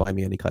would not buy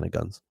me any kind of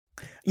guns.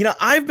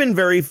 I've been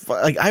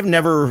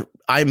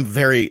I'm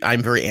very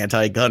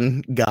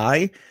anti-gun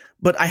guy,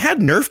 but I had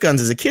Nerf guns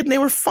as a kid and they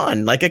were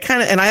fun. If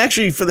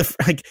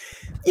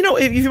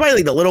you buy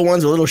like the little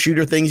ones, the little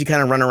shooter things, you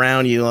kind of run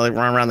around, run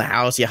around the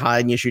house, you hide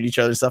and you shoot each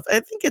other and stuff.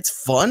 I think it's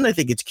fun. I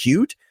think it's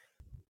cute,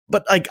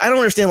 but I don't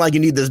understand you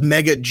need this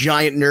mega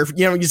giant Nerf.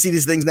 You see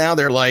these things now,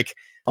 they're like,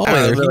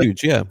 they're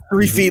huge, yeah.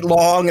 3 feet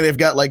long, and they've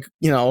got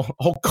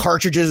whole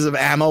cartridges of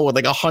ammo with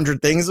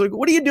 100 things. Like,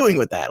 what are you doing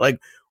with that?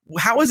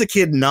 How is a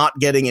kid not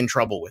getting in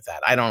trouble with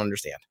that? I don't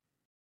understand.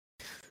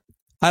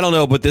 I don't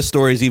know, but this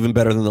story is even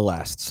better than the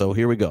last. So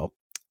here we go.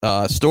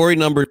 Story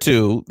number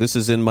 2. This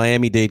is in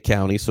Miami-Dade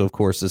County, so of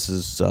course this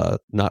is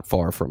not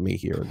far from me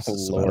here.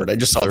 Lord, I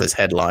just saw this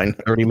headline.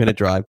 30-minute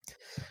drive.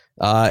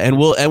 And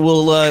we'll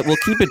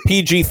keep it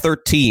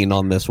PG-13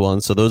 on this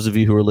one. So those of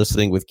you who are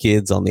listening with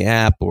kids on the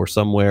app or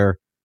somewhere,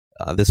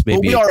 This may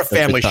well, be we are a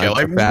family show.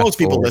 Most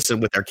people forward. listen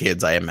with their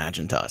kids, I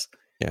imagine, to us.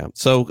 Yeah.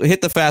 So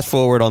hit the fast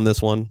forward on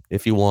this one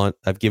if you want.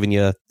 I've given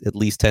you at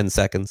least 10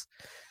 seconds.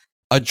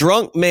 A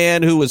drunk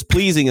man who was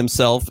pleasing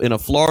himself in a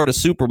Florida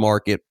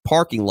supermarket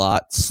parking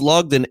lot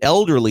slugged an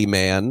elderly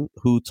man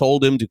who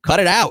told him to cut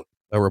it out,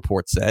 a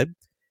report said.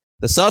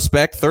 The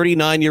suspect,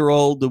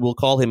 39-year-old, we'll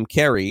call him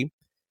Kerry,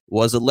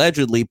 was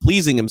allegedly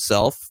pleasing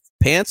himself,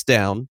 pants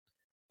down,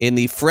 in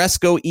the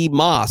Fresco y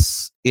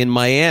Mas in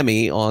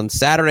Miami on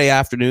Saturday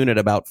afternoon at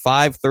about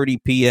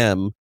 5:30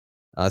 p.m.,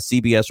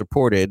 CBS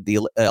reported. The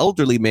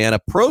elderly man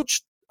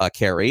approached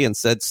Kerry and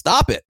said,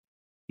 "Stop it,"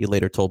 he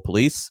later told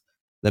police.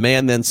 The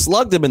man then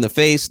slugged him in the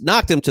face,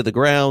 knocked him to the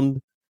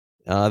ground,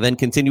 then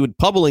continued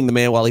pummeling the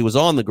man while he was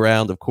on the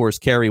ground. Of course,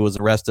 Kerry was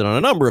arrested on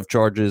a number of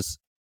charges,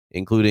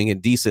 including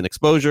indecent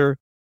exposure,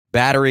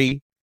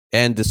 battery,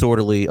 and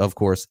disorderly, of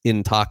course,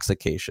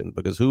 intoxication.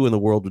 Because who in the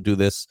world would do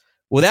this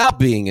without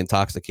being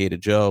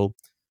intoxicated, Joe?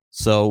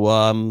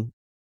 So,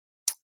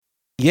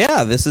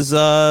 yeah, this is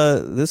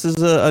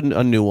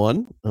a new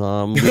one.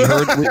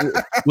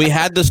 We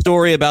had the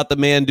story about the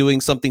man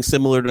doing something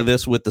similar to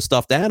this with the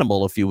stuffed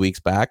animal a few weeks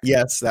back.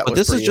 Yes, but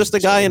this is just a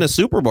guy in a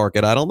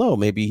supermarket. I don't know.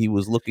 Maybe he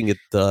was looking at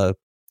the.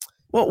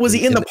 Well, was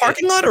he in the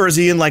parking lot or is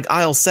he in like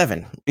aisle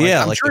 7?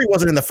 Yeah, I'm sure he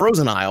wasn't in the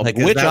frozen aisle. Like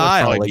which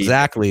aisle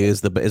exactly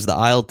is the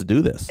aisle to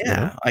do this?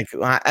 Yeah, like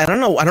I don't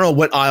know. I don't know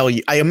what aisle.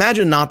 I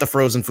imagine not the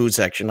frozen food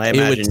section. I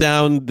imagine it would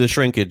down the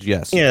shrinkage.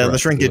 Yes. Yeah, the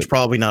shrinkage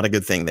probably not a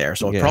good thing there.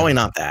 So probably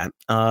not that.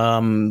 I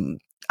don't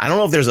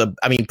know if there's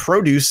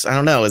produce. I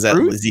don't know. Is that?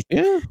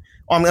 Yeah.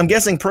 Well, I'm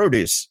guessing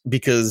produce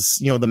because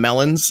the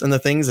melons and the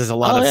things. There's a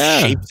lot of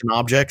shapes and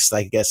objects,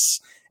 I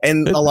guess.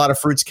 And a lot of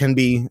fruits can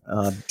be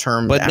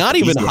termed, but not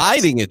even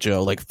hiding it,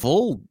 Joe. Like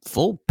full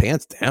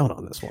pants down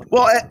on this one.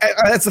 Well,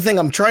 that's the thing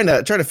I'm trying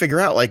to figure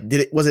out. Like,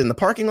 was it in the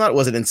parking lot?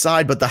 Was it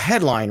inside? But the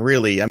headline,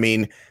 really, I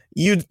mean,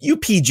 you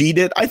PG'd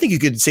it. I think you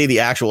could say the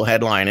actual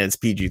headline and it's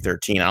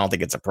PG-13. I don't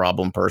think it's a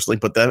problem personally,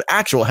 but the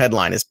actual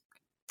headline is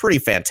pretty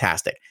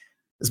fantastic,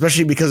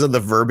 especially because of the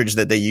verbiage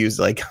that they use,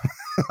 like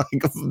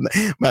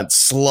about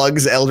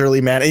slugs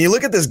elderly man. And you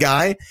look at this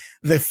guy,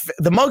 the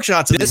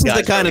mugshots of this is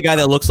the kind of guy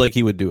that looks like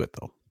he would do it,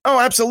 though. Oh,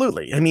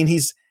 absolutely. I mean,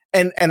 he's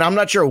and I'm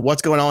not sure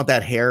what's going on with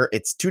that hair.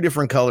 It's 2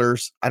 different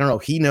colors. I don't know.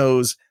 He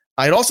knows.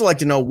 I'd also like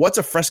to know what's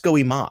a Fresco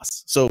y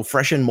Mas. So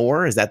Fresh and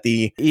More, is that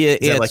the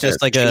it's like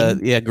just like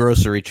a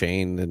grocery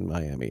chain in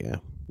Miami,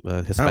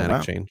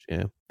 Hispanic chain,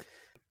 yeah.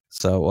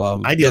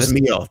 So ideas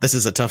meal. This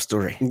is a tough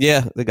story.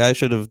 Yeah, the guy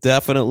should have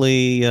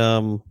definitely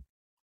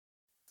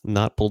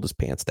not pulled his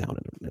pants down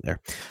in there.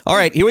 All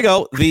right, here we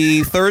go.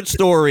 The third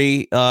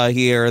story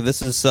here.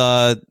 This is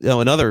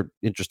another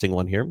interesting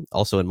one here,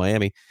 also in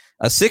Miami.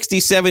 A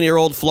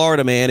 67-year-old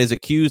Florida man is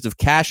accused of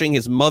cashing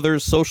his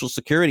mother's Social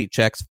Security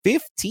checks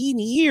 15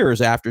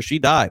 years after she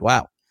died.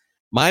 Wow.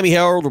 Miami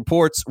Herald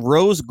reports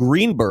Rose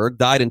Greenberg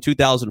died in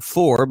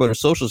 2004, but her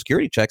Social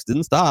Security checks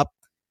didn't stop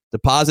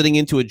depositing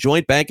into a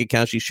joint bank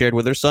account she shared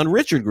with her son,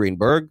 Richard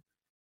Greenberg.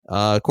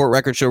 Court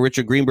records show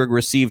Richard Greenberg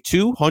received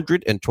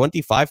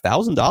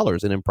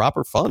 $225,000 in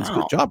improper funds. Wow.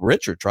 Good job,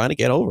 Richard, trying to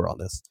get over on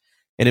this.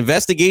 An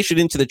investigation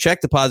into the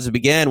check deposits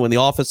began when the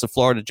Office of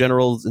Florida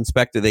General's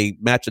Inspector, they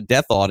matched a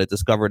death audit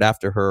discovered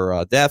after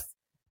her death.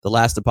 The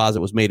last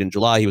deposit was made in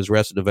July. He was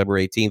arrested November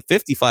 18th.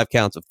 55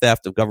 counts of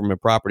theft of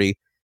government property.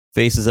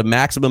 Faces a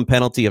maximum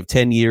penalty of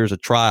 10 years. A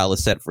trial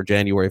is set for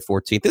January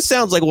 14th. This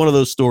sounds like one of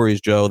those stories,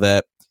 Joe,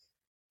 that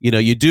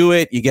you do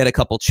it, you get a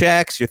couple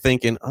checks, you're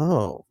thinking,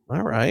 oh,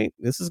 all right,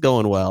 this is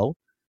going well.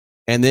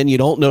 And then you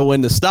don't know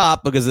when to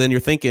stop because then you're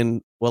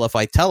thinking, well, if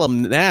I tell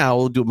them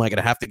now, am I going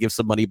to have to give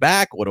some money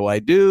back? What do I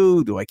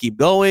do? Do I keep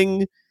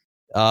going?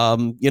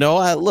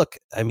 Look,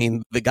 I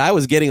mean, the guy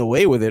was getting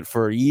away with it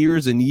for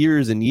years and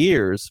years and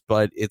years,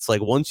 but it's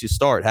like once you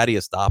start, how do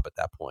you stop at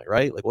that point,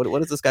 right? Like,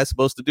 what is this guy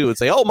supposed to do? And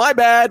say, oh, my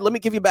bad, let me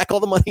give you back all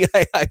the money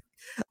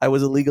I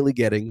was illegally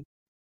getting.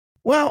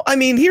 Well, I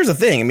mean, here's the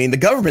thing. I mean, the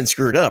government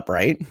screwed up,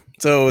 right?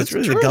 So it's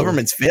really the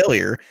government's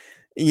failure.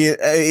 Yeah,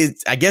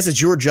 I guess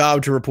it's your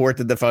job to report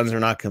that the funds are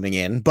not coming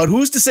in, but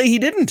who's to say he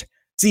didn't?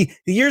 See,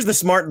 here's the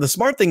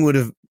smart thing would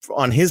have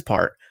on his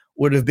part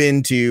would have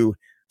been to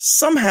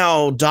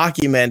somehow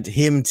document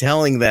him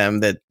telling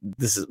them that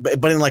this is,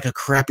 but in like a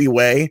crappy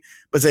way,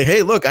 but say,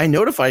 hey, look, I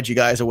notified you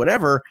guys or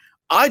whatever.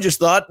 I just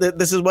thought that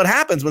this is what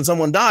happens when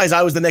someone dies.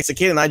 I was the next of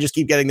kin and I just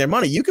keep getting their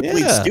money. You can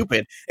plead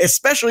stupid,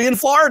 especially in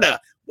Florida.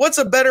 What's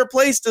a better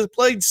place to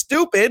play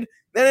stupid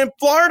than in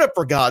Florida,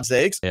 for God's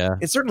sakes? Yeah,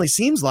 it certainly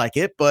seems like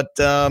it, but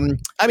I mean,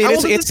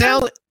 it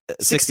sounds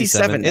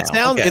 67.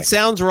 It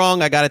sounds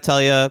wrong. I got to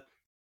tell you,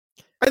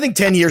 I think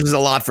 10 years is a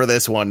lot for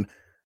this one.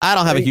 I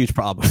don't have a huge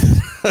problem.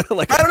 I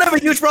don't have a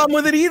huge problem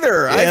with it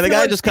either. Yeah, the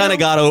guy just kind of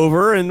got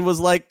over and was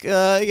like,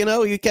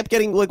 you kept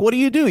getting like, what do?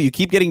 You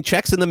keep getting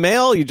checks in the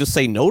mail. You just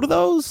say no to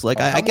those. Like,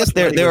 I guess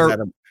there are.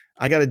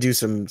 I got to do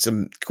some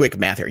quick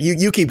math here.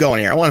 You keep going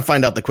here. I want to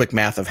find out the quick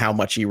math of how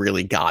much he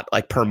really got,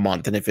 like per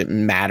month, and if it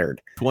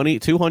mattered.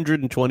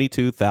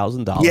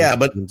 $222,000. Yeah,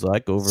 but it's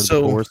like over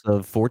the course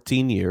of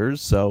 14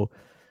 years. So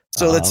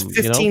that's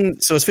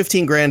 15. So it's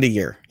 $15,000 a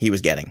year he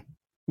was getting.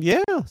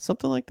 Yeah,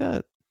 something like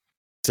that.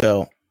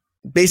 So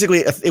basically,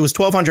 it was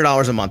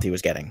 $1,200 a month he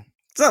was getting.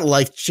 It's not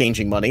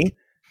life-changing money.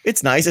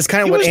 It's nice. It's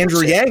kind of what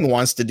Andrew Yang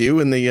wants to do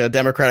in the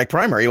Democratic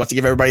primary. He wants to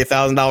give everybody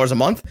 $1,000 a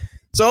month.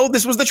 So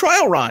this was the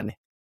trial run.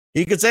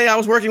 He could say, I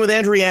was working with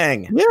Andrew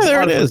Yang. Yeah,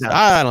 there it is.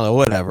 I don't know,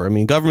 whatever. I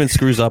mean, government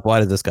screws up. Why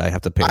did this guy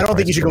have to pay? I don't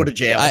think he should go to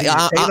jail.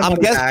 I'm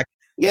guessing.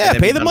 Yeah,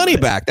 pay the money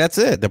back. That's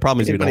it. The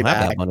problem is we don't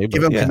have that money.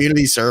 Give him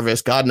community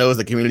service. God knows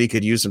the community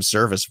could use some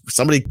service.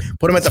 Somebody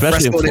put him at the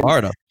Fresco in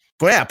Florida.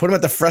 Put him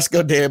at the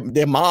Fresco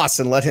de Mas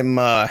and let him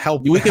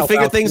help. We can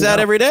figure things out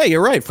every day.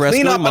 You're right. Fresco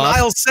clean up on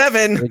aisle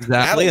 7.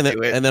 Exactly.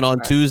 And then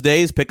on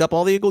Tuesdays, pick up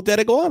all the dead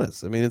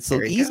iguanas. I mean, it's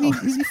an easy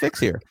fix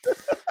here.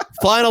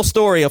 Final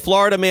story. A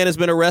Florida man has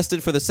been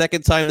arrested for the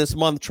second time this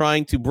month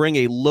trying to bring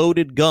a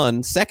loaded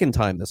gun, second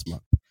time this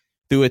month,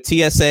 through a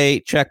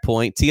TSA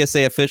checkpoint.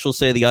 TSA officials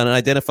say the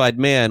unidentified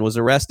man was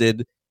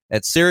arrested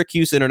at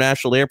Syracuse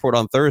International Airport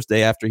on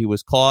Thursday after he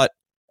was caught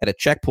at a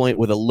checkpoint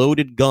with a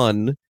loaded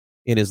gun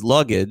in his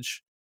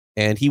luggage,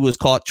 and he was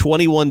caught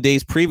 21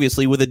 days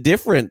previously with a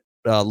different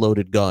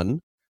loaded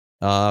gun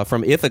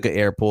from Ithaca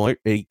Airport.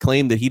 He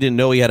claimed that he didn't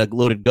know he had a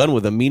loaded gun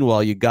with him.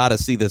 Meanwhile, you got to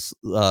see this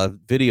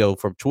video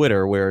from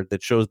Twitter where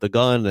that shows the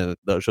gun and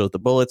shows the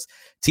bullets.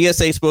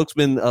 TSA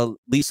spokesman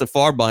Lisa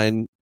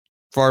Farbstein,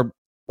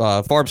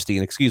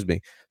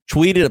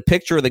 tweeted a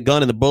picture of the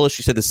gun and the bullets.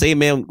 She said the same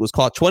man was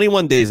caught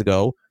 21 days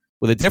ago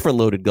with a different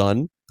loaded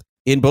gun.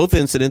 In both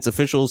incidents,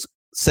 officials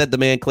said the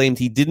man claimed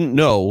he didn't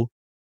know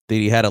that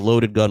he had a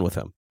loaded gun with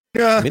him.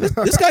 Yeah. I mean,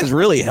 this guy's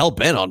really hell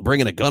bent on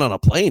bringing a gun on a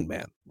plane,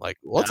 man. Like,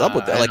 what's up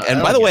with that? Like,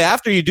 and by the way,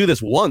 after you do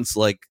this once,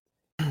 like,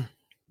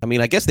 I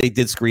mean, I guess they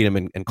did screen him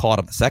and caught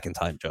him the second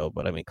time, Joe.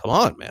 But I mean, come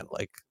on, man.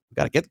 Like, we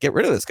got to get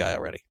rid of this guy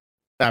already.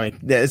 I mean,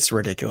 it's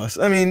ridiculous.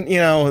 I mean,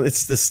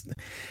 it's this.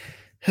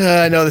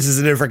 I know this is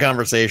a different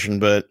conversation,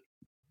 but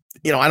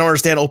I don't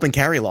understand open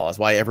carry laws.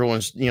 Why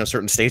everyone's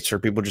certain states are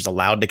people just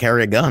allowed to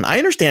carry a gun. I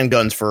understand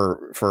guns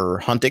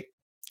for hunting.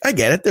 I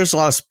get it. There's a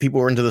lot of people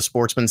who are into the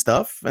sportsman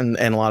stuff and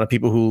a lot of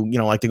people who,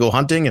 like to go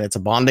hunting, and it's a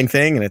bonding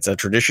thing and it's a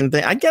tradition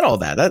thing. I get all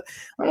that. I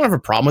don't have a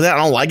problem with that. I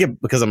don't like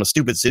it because I'm a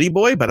stupid city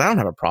boy, but I don't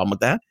have a problem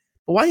with that.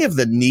 But why you have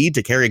the need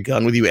to carry a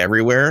gun with you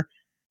everywhere?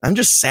 I'm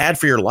just sad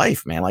for your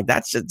life, man. Like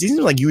it seems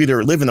like you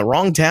either live in the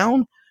wrong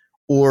town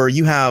or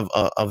you have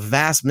a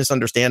vast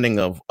misunderstanding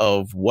of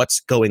what's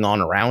going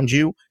on around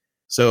you.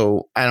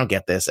 So I don't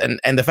get this.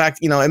 And the fact,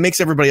 it makes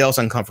everybody else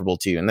uncomfortable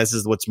too. And this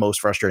is what's most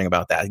frustrating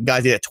about that. You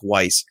guys did it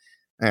twice.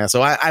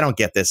 So I don't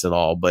get this at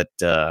all. But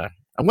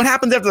what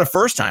happened after the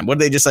first time? What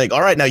did they just like,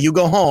 all right, now you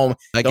go home.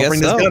 Don't bring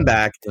this gun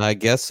back. I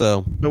guess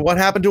so. But what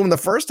happened to him the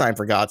first time,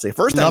 for God's sake?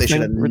 First time they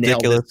should have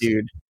nailed this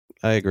dude.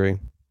 I agree.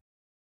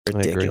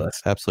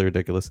 Ridiculous. Absolutely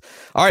ridiculous.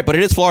 All right, but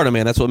it is Florida,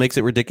 man. That's what makes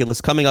it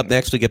ridiculous. Coming up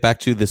next, we get back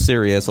to the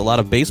serious. A lot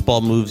of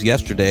baseball moves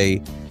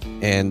yesterday.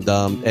 And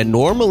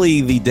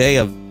normally the day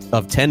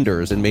of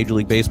tenders in Major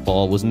League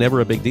Baseball was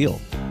never a big deal.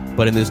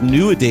 But in this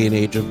new day and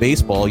age of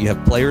baseball, you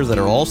have players that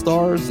are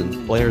all-stars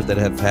and players that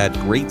have had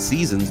great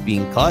seasons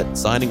being cut,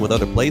 signing with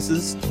other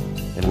places.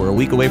 And we're a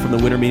week away from the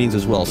winter meetings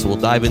as well. So we'll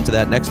dive into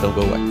that next. Don't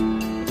go away.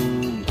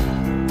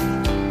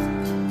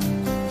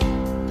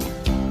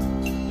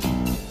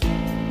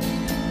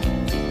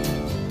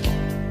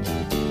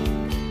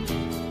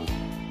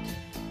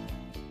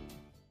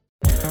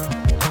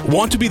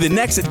 Want to be the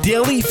next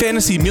daily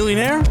fantasy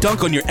millionaire?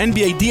 Dunk on your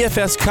NBA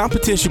DFS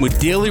competition with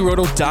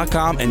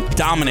DailyRoto.com and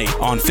dominate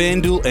on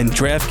FanDuel and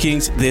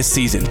DraftKings this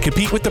season.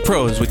 Compete with the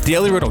pros with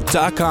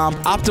DailyRoto.com,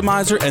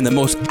 Optimizer, and the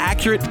most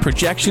accurate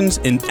projections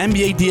in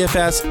NBA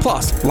DFS,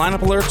 plus lineup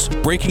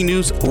alerts, breaking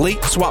news,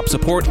 late swap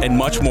support, and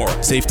much more.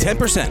 Save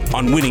 10%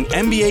 on winning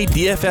NBA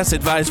DFS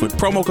advice with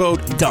promo code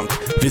DUNK.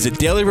 Visit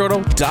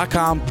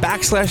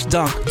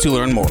DailyRoto.com/dunk to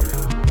learn more.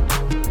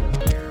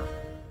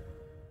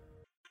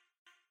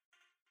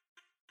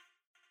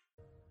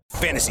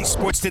 Fantasy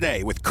Sports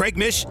Today with Craig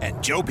Mish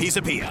and Joe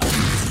Pisapia.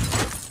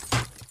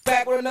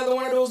 Back with another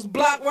one of those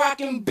block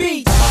rocking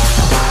beats.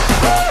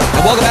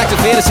 And welcome back to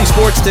Fantasy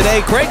Sports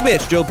Today. Craig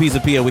Mish, Joe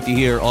Pisapia with you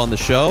here on the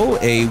show.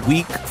 A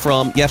week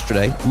from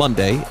yesterday,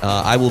 Monday,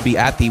 I will be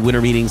at the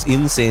winter meetings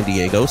in San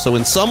Diego. So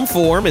in some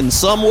form, in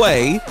some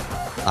way,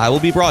 I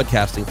will be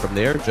broadcasting from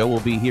there. Joe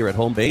will be here at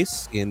home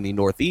base in the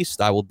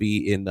Northeast. I will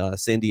be in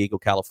San Diego,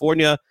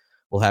 California.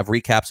 We'll have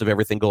recaps of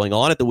everything going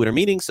on at the winter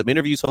meetings, some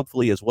interviews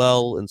hopefully as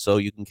well. And so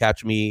you can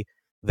catch me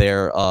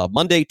there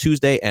Monday,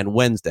 Tuesday, and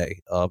Wednesday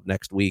of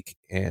next week.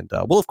 And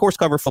we'll, of course,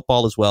 cover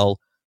football as well.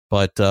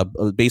 But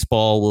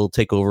baseball will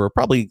take over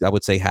probably, I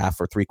would say,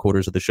 half or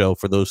 3/4 of the show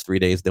for those 3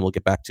 days. Then we'll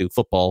get back to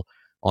football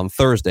on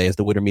Thursday as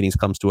the winter meetings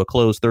comes to a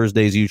close.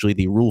 Thursday is usually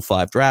the Rule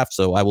 5 draft,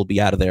 so I will be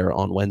out of there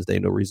on Wednesday.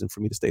 No reason for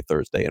me to stay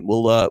Thursday. And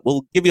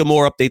we'll give you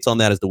more updates on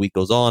that as the week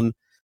goes on.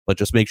 But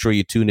just make sure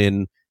you tune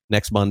in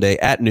next Monday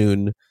at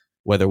noon.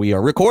 Whether we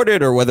are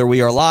recorded or whether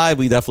we are live,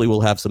 we definitely will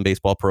have some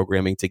baseball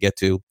programming to get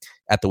to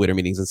at the winter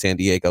meetings in San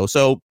Diego.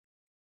 So,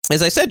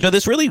 as I said, Joe,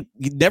 this really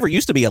never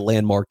used to be a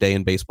landmark day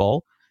in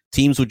baseball.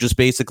 Teams would just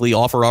basically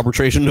offer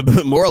arbitration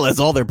to more or less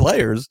all their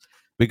players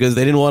because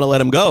they didn't want to let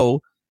them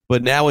go.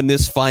 But now in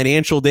this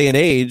financial day and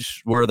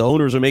age where the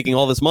owners are making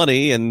all this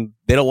money and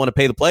they don't want to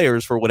pay the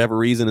players for whatever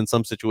reason, in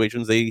some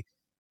situations, they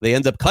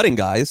end up cutting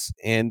guys.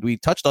 And we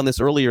touched on this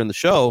earlier in the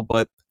show,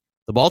 but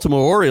the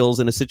Baltimore Orioles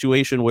in a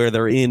situation where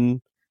they're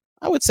in,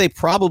 I would say,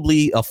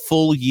 probably a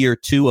full year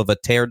 2 of a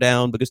tear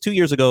down, because 2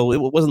 years ago, it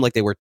wasn't like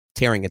they were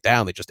tearing it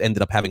down. They just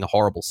ended up having a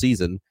horrible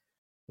season.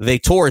 They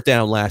tore it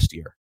down last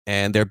year,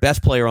 and their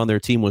best player on their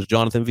team was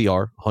Jonathan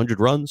Villar, 100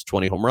 runs,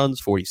 20 home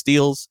runs, 40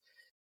 steals.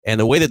 And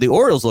the way that the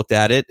Orioles looked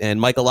at it, and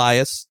Mike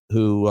Elias,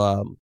 who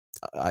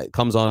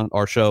comes on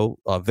our show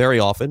very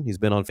often, he's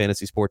been on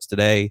Fantasy Sports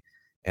Today,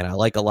 and I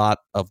like a lot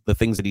of the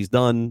things that he's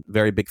done,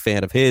 very big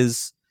fan of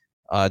his,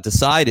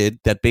 decided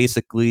that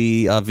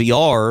basically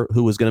Villar,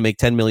 who was going to make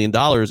 $10 million,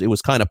 it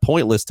was kind of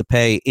pointless to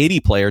pay 80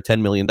 player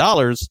 $10 million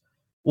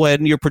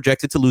when you're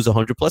projected to lose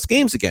 100-plus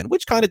games again,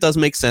 which kind of does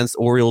make sense.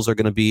 Orioles are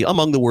going to be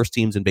among the worst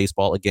teams in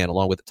baseball again,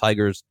 along with the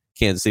Tigers,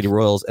 Kansas City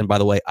Royals, and by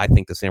the way, I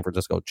think the San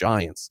Francisco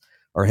Giants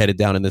are headed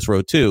down in this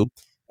road too.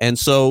 And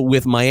so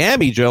with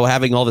Miami, Joe,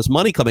 having all this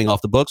money coming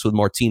off the books with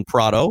Martin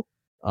Prado,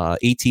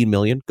 $18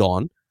 million,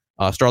 gone.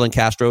 Starlin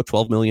Castro,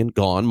 $12 million,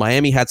 gone.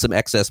 Miami had some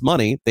excess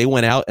money. They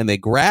went out and they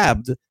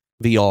grabbed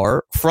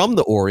Villar from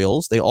the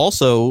Orioles. They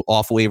also,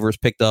 off waivers,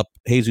 picked up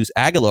Jesus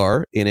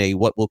Aguilar in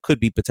could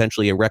be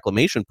potentially a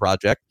reclamation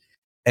project.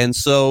 And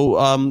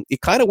so it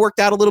kind of worked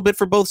out a little bit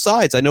for both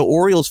sides. I know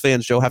Orioles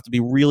fans, Joe, have to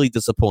be really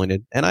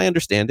disappointed, and I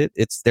understand it.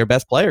 It's their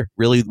best player.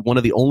 Really, one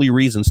of the only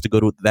reasons to go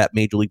to that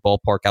Major League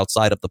ballpark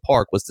outside of the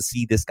park was to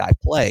see this guy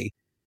play.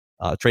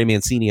 Trey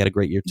Mancini had a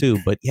great year too,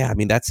 but yeah, I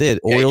mean, that's it.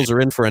 Orioles are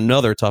in for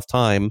another tough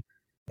time,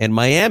 and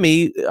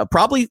Miami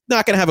probably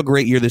not going to have a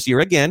great year this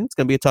year. Again, it's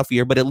going to be a tough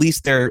year, but at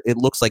least it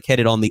looks like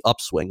headed on the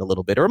upswing a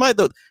little bit. Or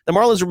the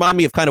Marlins remind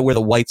me of kind of where the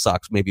White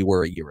Sox maybe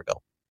were a year ago.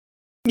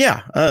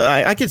 Yeah,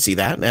 I could see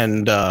that.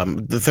 And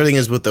the thing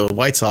is, with the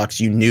White Sox,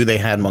 you knew they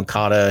had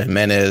Moncada,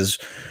 Jimenez,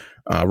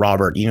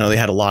 Robert. You know, they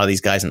had a lot of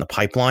these guys in the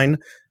pipeline.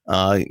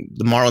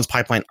 The Marlins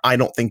pipeline, I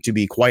don't think to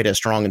be quite as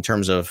strong in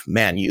terms of,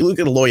 man, you look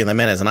at Eloy and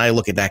Jimenez, and I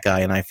look at that guy,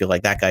 and I feel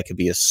like that guy could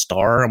be a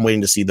star. I'm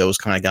waiting to see those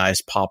kind of guys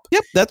pop.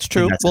 Yep, that's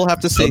true. We'll have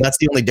to see. So that's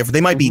the only difference.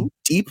 They might be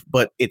deep,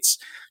 but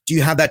do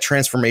you have that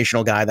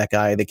transformational guy, that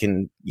guy that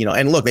can,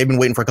 and look, they've been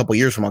waiting for a couple of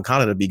years for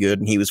Moncada to be good,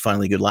 and he was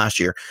finally good last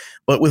year.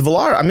 But with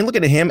Villar, I mean,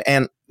 looking at him,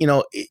 and,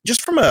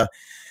 just from a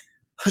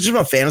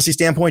fantasy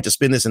standpoint, to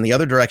spin this in the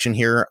other direction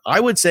here,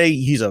 I would say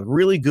he's a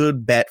really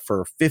good bet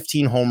for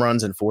 15 home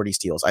runs and 40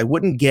 steals. I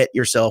wouldn't get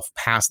yourself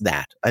past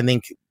that. I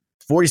think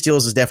 40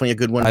 steals is definitely a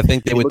good one. I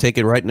think they would take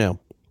it right now.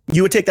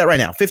 You would take that right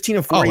now. 15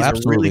 and 40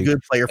 is a really good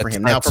player for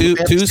him. Now,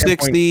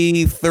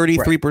 260,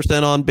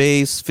 33% on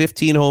base,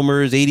 15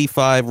 homers,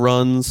 85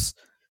 runs.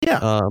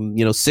 Yeah.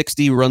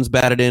 60 runs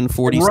batted in,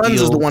 40 runs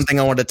steals. Is the one thing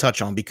I wanted to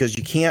touch on, because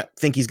you can't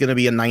think he's going to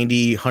be a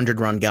 90, 100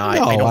 run guy.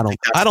 No,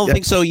 I don't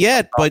think so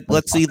yet, but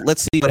let's see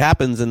what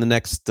happens in the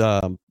next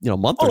month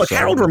or so.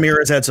 Harold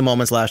Ramirez had some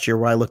moments last year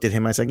where I looked at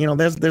him, I said,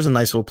 there's a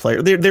nice little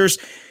player.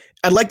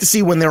 I'd like to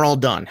see when they're all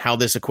done how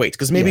this equates,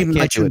 because maybe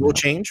my tune will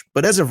change.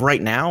 But as of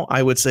right now,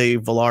 I would say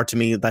Villar, to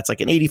me, that's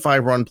like an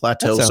 85 run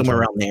plateau, somewhere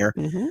around there.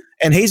 Mm-hmm.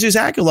 And Jesus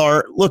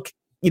Aguilar, look,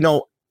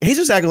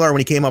 Jesus Aguilar,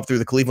 when he came up through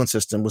the Cleveland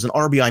system, was an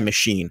RBI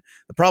machine.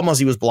 The problem was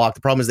he was blocked.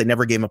 The problem is they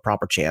never gave him a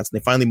proper chance, and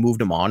they finally moved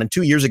him on. And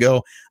 2 years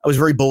ago, I was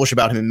very bullish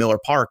about him in Miller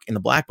Park in the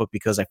Black Book,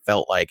 because I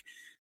felt like,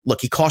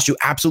 look, he cost you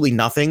absolutely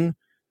nothing,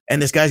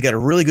 and this guy's got a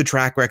really good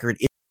track record.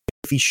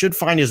 If he should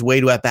find his way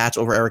to at-bats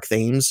over Eric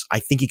Thames, I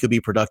think he could be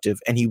productive,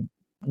 and he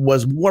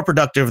was more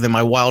productive than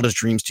my wildest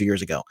dreams 2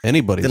 years ago.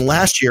 Anybody. Then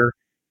last year,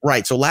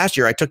 right, so last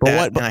year I took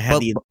that, and I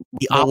had the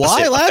opposite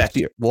why last effect.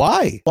 Year?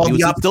 Why? Well,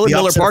 he was still in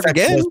Miller Park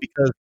again?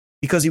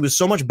 Because he was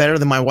so much better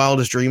than my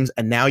wildest dreams,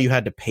 and now you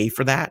had to pay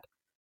for that.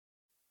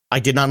 I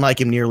did not like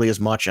him nearly as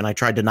much, and I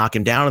tried to knock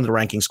him down in the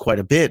rankings quite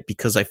a bit,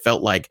 because I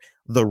felt like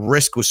the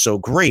risk was so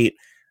great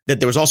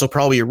that there was also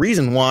probably a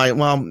reason why,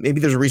 maybe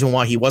there's a reason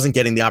why he wasn't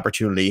getting the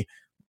opportunity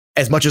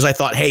as much as I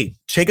thought, hey,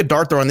 take a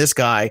dart throw on this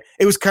guy.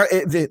 There's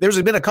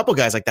been a couple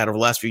guys like that over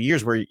the last few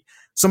years where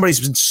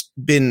somebody's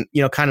been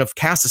kind of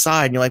cast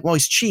aside, and you're like, well,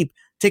 he's cheap.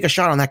 Take a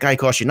shot on that guy,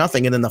 cost you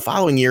nothing. And then the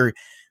following year,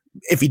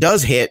 if he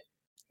does hit,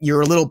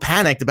 you're a little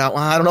panicked about,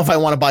 I don't know if I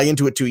want to buy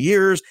into it 2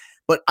 years,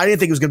 but I didn't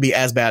think it was going to be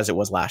as bad as it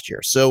was last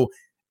year. So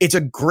it's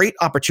a great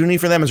opportunity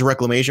for them as a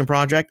reclamation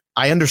project.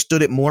 I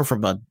understood it more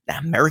from an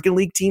American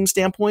League team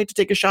standpoint to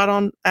take a shot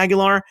on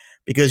Aguilar,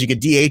 because you could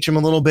DH him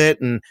a little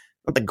bit, and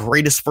not the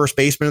greatest first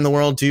baseman in the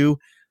world too.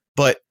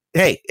 But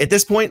hey, at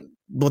this point,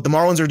 what the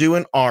Marlins are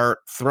doing are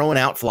throwing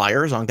out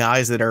flyers on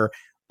guys that are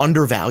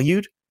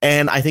undervalued.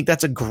 And I think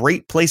that's a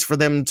great place for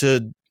them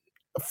to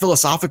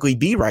philosophically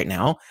be right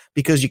now,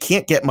 because you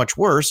can't get much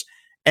worse,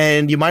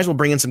 and you might as well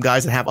bring in some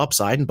guys that have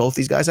upside, and both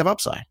these guys have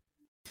upside.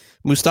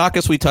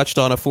 Moustakas, we touched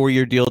on a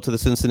 4-year deal to the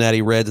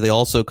Cincinnati Reds. They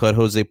also cut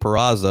Jose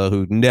Peraza,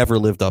 who never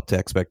lived up to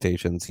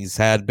expectations. He's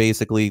had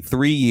basically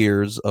 3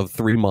 years of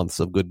 3 months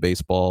of good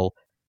baseball.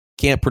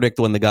 Can't predict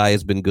when the guy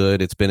has been good.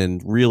 It's been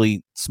in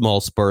really small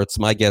spurts.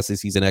 My guess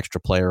is he's an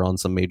extra player on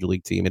some major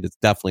league team, and it's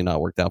definitely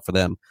not worked out for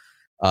them.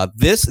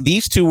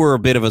 These two were a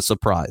bit of a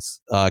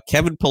surprise.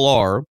 Kevin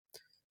Pillar,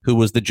 who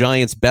was the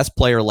Giants' best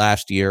player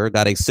last year,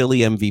 got a silly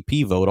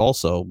MVP vote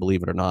also,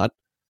 believe it or not,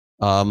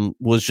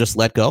 was just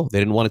let go. They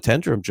didn't want to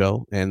tender him,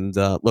 Joe. And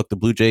look, the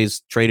Blue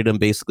Jays traded him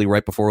basically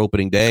right before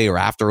opening day or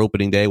after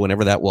opening day,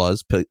 whenever that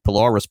was.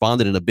 Pillar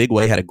responded in a big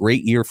way, had a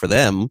great year for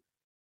them.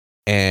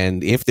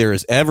 And if there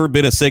has ever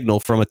been a signal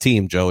from a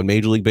team, Joe, in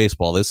Major League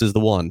Baseball, this is the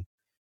one.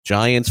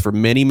 Giants for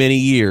many, many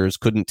years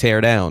couldn't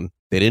tear down.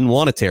 They didn't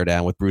want to tear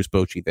down with Bruce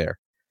Bochy there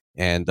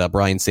and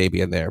Brian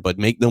Sabean there. But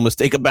make no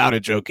mistake about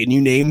it, Joe. Can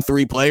you name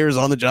 3 players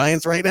on the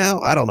Giants right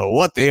now? I don't know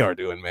what they are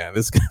doing, man.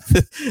 This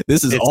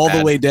is all bad.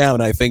 The way down,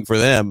 I think, for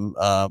them.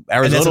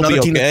 Arizona will be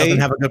okay. Team that doesn't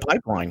have a good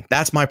pipeline.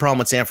 That's my problem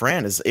with San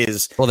Fran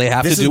is well, they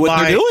have to do what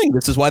they're doing.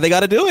 This is why they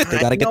got to do it. They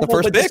got to get the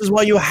first pick. This is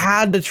why you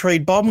had to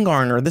trade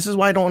Bumgarner. This is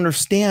why I don't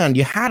understand.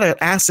 You had an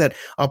asset,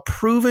 a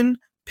proven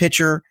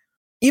pitcher.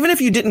 Even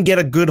if you didn't get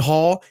a good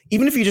haul,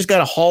 even if you just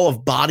got a haul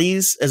of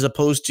bodies as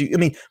opposed to, I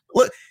mean,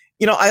 look,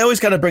 I always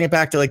kind of bring it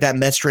back to like that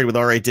Mets trade with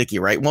R.A. Dickey,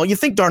 right? Well, you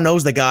think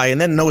d'Arnaud's the guy, and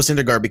then Noah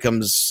Syndergaard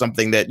becomes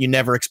something that you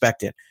never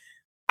expected.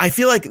 I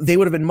feel like they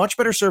would have been much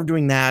better served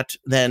doing that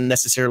than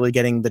necessarily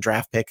getting the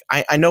draft pick.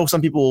 I know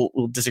some people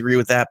will disagree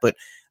with that, but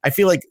I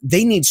feel like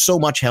they need so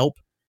much help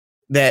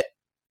that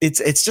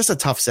it's just a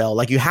tough sell.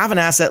 Like you have an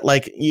asset,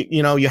 like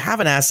you have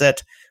an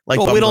asset. Like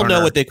we don't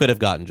know what they could have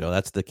gotten, Joe.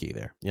 That's the key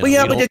there. But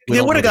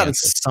they would have gotten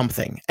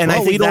something, and I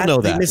think we don't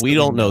know that. We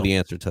don't know the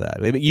answer to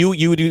that.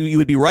 You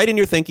would be right in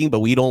your thinking,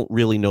 but we don't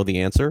really know the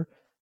answer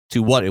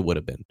to what it would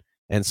have been.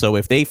 And so,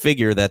 if they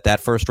figure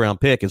that first round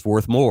pick is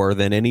worth more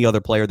than any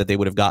other player that they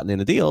would have gotten in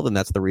a deal, then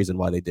that's the reason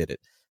why they did it.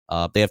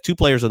 They have 2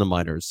 players in the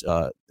minors,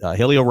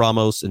 Helio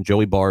Ramos and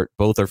Joey Bart.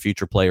 Both are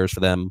future players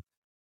for them.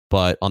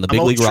 But on the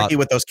big league roster,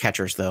 with those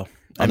catchers though.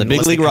 On the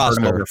big league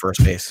roster,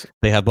 first base,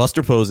 they have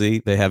Buster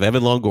Posey, they have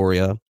Evan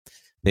Longoria.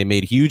 They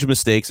made huge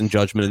mistakes in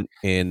judgment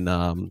in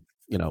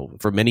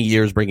for many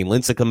years bringing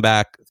Lincecum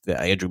back.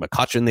 Andrew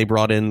McCutchen they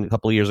brought in a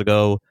couple of years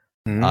ago.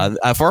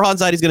 Farhan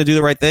Zaidi's going to do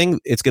the right thing.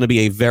 It's going to be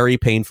a very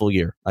painful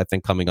year, I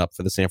think, coming up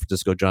for the San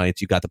Francisco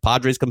Giants. You got the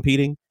Padres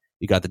competing,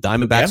 you got the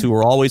Diamondbacks who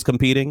are always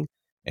competing,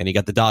 and you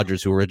got the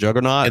Dodgers who are a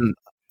juggernaut. And,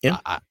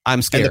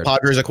 I'm scared. And the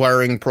Padres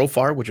acquiring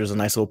Profar, which was a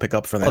nice little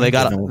pickup for them. Well, they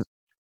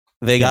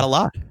got a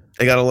lot.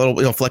 They got a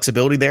little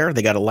flexibility there.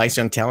 They got a nice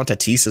young talent.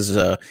 Tatis is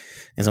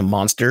a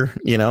monster.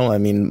 I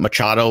mean,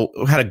 Machado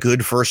had a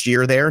good first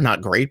year there.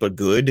 Not great, but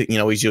good.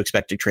 As you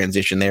expect to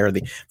transition there.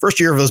 The first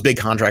year of those big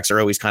contracts are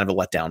always kind of a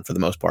letdown for the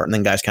most part. And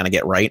then guys kind of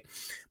get right.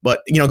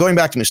 But, going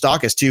back to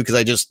Moustakas too, because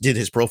I just did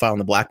his profile in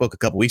the Black Book a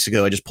couple weeks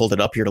ago. I just pulled it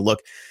up here to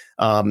look.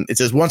 It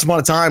says once upon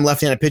a time,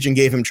 left-handed pitching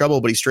gave him trouble,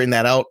 but he straightened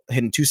that out,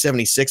 hitting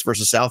 276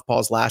 versus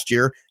Southpaws last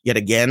year yet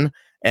again.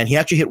 And he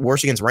actually hit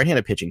worse against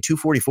right-handed pitching,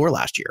 244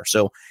 last year.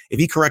 So if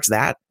he corrects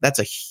that, that's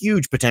a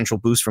huge potential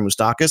boost for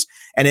Moustakas.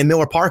 And in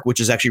Miller Park, which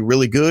is actually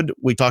really good,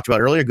 we talked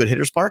about earlier, good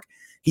hitters park,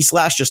 he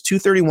slashed just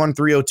 231,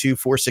 302,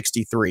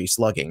 463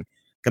 slugging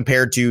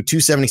compared to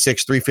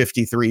 276,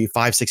 353,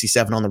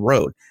 567 on the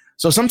road.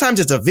 So sometimes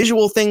it's a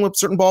visual thing with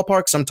certain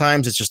ballparks.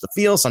 Sometimes it's just the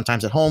feel.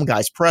 Sometimes at home,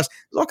 guys press.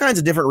 There's all kinds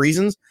of different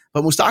reasons.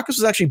 But Moustakas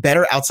was actually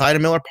better outside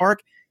of Miller Park.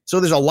 So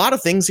there's a lot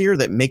of things here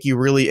that make you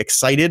really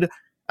excited.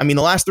 I mean,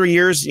 the last 3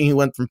 years, he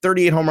went from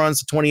 38 home runs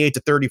to 28 to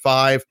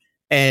 35.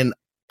 And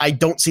I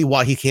don't see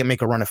why he can't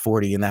make a run at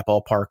 40 in that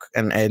ballpark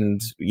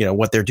and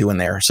what they're doing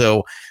there.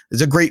 So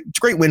it's a great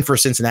win for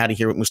Cincinnati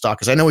here with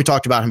Moustakas. I know we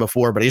talked about him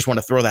before, but I just want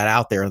to throw that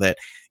out there that,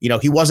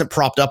 he wasn't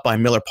propped up by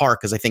Miller Park,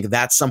 because I think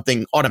that's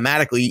something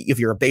automatically, if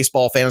you're a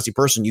baseball fantasy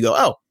person, you go,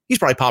 oh, he's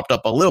probably popped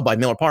up a little by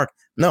Miller Park.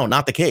 No,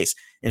 not the case.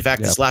 In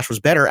fact, the slash was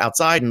better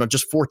outside, and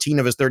just 14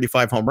 of his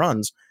 35 home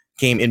runs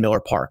came in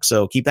Miller Park.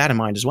 So keep that in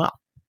mind as well.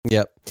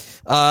 Yep.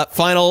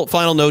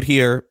 Final note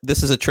here.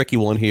 This is a tricky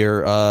one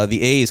here.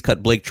 The A's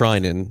cut Blake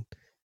Treinen.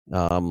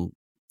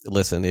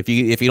 Listen, if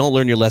you don't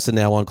learn your lesson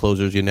now on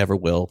closers, you never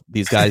will.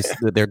 These guys,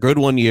 they're good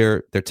one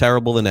year, they're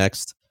terrible the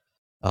next.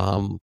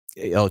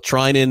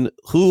 Treinen,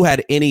 who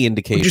had any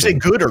indication? Would you say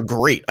good or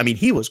great? I mean,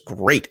 he was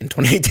great in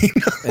 2018.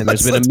 And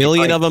there's been a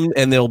million of them,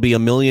 and there'll be a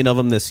million of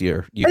them this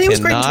year. And he was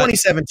great in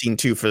 2017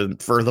 too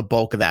for the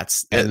bulk of that.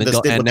 And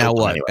now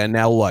what? Anyway. And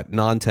now what?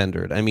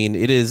 Non-tendered. I mean,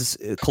 it is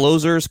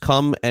closers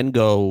come and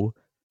go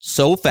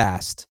so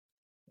fast.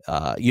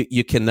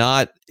 You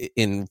cannot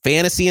in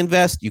fantasy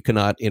invest. You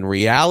cannot in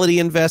reality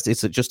invest.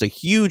 It's just a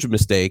huge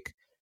mistake.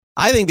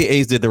 I think the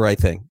A's did the right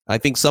thing. I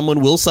think someone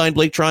will sign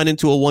Blake Treinen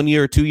to a 1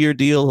 year or 2 year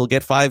deal. He'll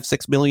get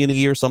 $5-6 million a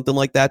year, something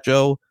like that,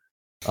 Joe.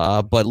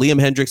 But Liam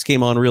Hendricks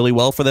came on really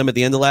well for them at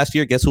the end of last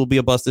year. Guess who will be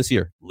a bust this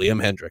year?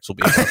 Liam Hendricks will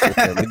be a bust this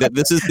year.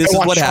 This is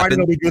what happened.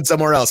 Will be good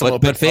somewhere else.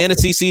 But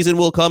fantasy season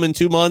will come in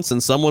 2 months,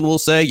 and someone will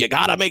say, you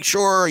got to make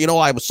sure,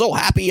 I was so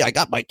happy I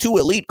got my 2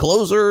 elite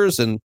closers.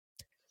 And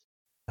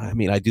I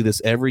mean, I do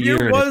this every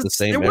year, and it's the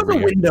same every year. There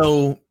was a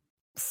window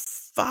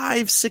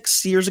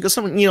 5-6 years ago,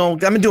 something, I've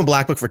been doing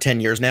Black Book for 10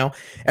 years now.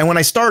 And when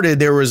I started,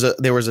 there was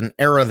an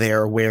era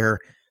there where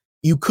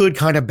you could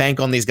kind of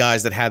bank on these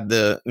guys that had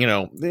the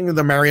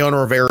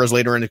Mariano Rivera's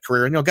later in his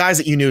career, guys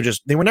that you knew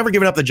they were never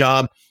giving up the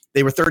job.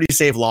 They were 30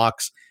 save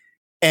locks.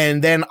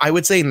 And then I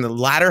would say in the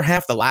latter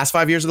half, the last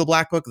 5 years of the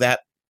Black Book,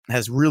 that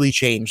has really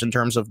changed in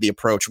terms of the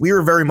approach. We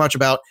were very much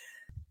about,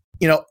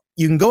 you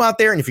can go out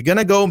there and if you're going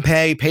to go and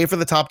pay for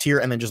the top tier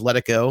and then just let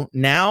it go.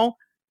 Now,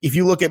 if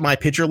you look at my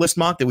pitcher list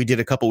mock that we did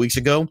a couple weeks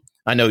ago,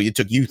 I know it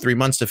took you 3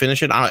 months to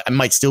finish it. I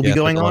might still be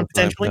going on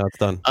potentially. No, it's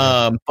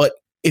done. But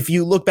if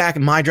you look back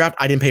at my draft,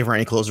 I didn't pay for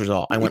any closers at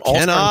all. I went all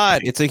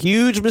cannot. It's a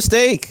huge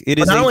mistake. It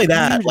is not only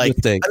that. Like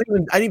mistake.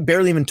 I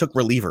barely even took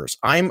relievers.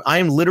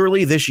 I'm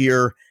literally this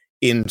year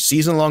in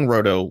season long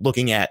roto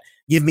looking at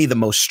give me the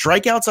most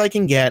strikeouts I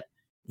can get,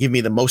 give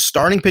me the most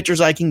starting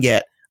pitchers I can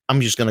get. I'm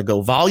just going to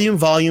go volume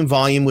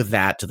with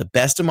that to the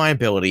best of my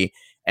ability.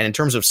 And in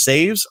terms of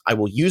saves, I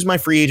will use my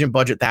free agent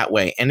budget that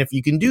way. And if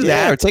you can do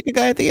that, or take a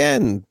guy at the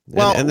end.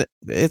 Well,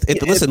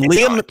 listen,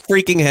 Liam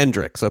freaking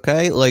Hendricks,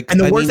 okay? And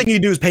the worst thing you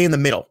do is pay in the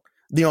middle.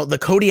 The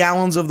Cody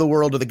Allens of the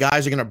world are the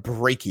guys who are going to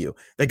break you.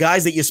 The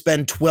guys that you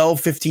spend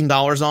 $12,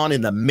 $15 on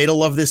in the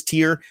middle of this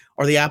tier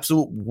are the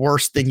absolute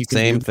worst thing you can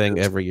do. Same thing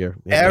every year.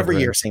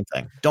 Every year, same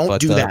thing. Don't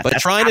do that. But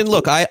Treinen,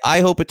 look,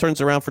 I hope it turns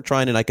around for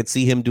Treinen. I could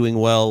see him doing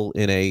well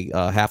in a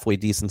halfway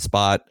decent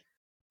spot.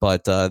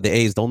 But the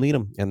A's don't need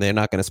him, and they're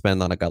not going to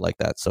spend on a guy like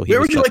that. So where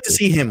would you like to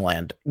see him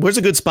land? Where's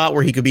a good spot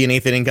where he could be an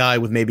eighth inning guy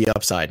with maybe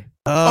upside?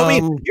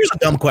 Here's a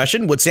dumb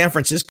question: would San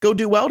Francisco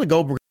do well to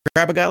go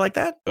grab a guy like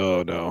that?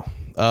 Oh no,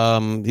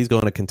 he's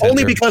going to contender.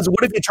 Only because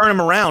what if you turn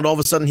him around? All of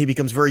a sudden, he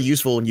becomes very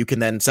useful, and you can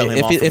then sell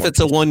him off. If it's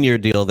a 1 year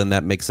deal, then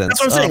that makes sense. That's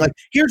what I'm saying. Like,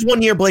 here's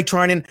 1 year, Blake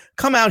Treinen,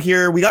 come out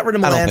here. We got rid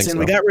of Melanson.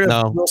 We got rid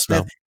of Will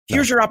Smith.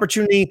 Here's your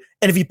opportunity,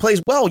 and if he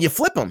plays well, you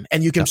flip him,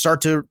 and you can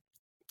start to.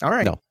 All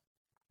right. No.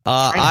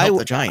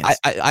 The Giants.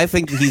 I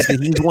think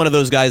he's one of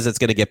those guys that's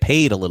going to get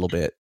paid a little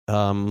bit.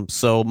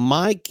 So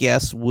my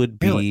guess would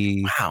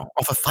be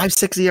off a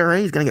 5.6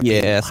 ERA, he's going to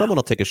get paid. Someone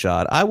will take a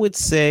shot. I would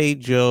say,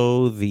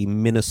 Joe, the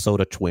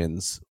Minnesota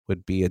Twins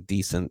would be a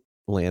decent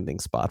landing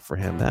spot for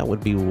him. That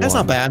would be one. That's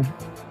not bad.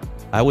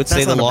 I would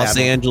say the Los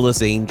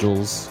Angeles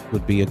Angels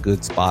would be a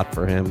good spot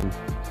for him.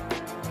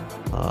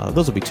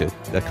 Those would be two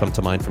that come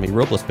to mind for me.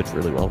 Robles pitched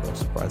really well, though,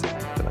 surprisingly.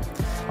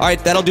 All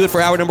right, that'll do it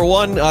for hour number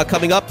one.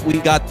 Coming up, we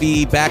got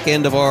the back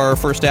end of our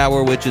first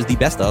hour, which is the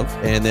best of,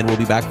 and then we'll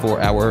be back for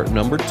hour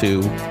number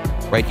two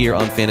right here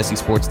on Fantasy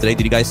Sports Today.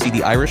 Did you guys see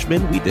The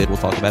Irishman? We did. We'll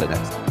talk about it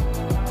next.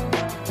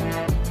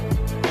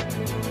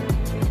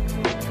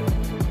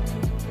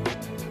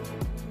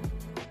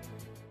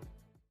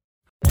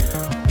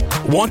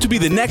 Want to be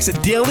the next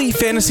daily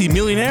fantasy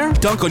millionaire?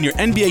 Dunk on your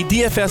NBA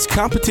DFS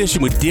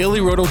competition with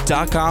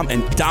DailyRoto.com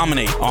and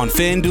dominate on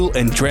FanDuel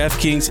and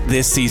DraftKings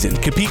this season.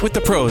 Compete with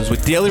the pros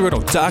with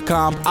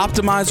DailyRoto.com,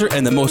 Optimizer,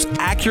 and the most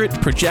accurate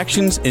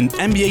projections in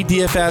NBA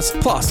DFS,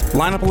 plus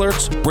lineup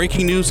alerts,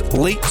 breaking news,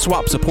 late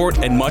swap support,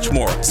 and much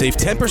more. Save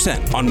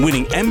 10% on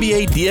winning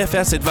NBA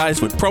DFS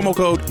advice with promo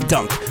code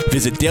DUNK.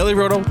 Visit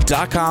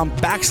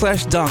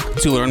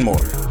DailyRoto.com/dunk to learn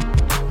more.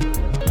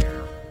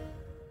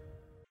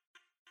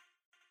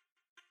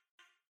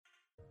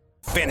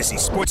 Fantasy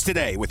Sports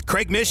Today with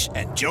Craig Mish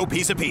and Joe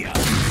Pisapia.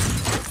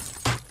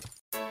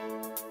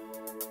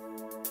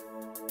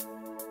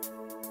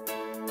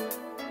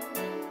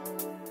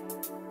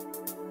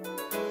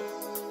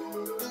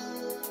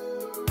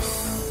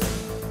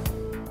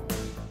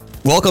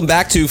 Welcome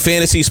back to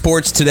Fantasy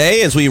Sports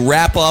Today. As we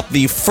wrap up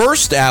the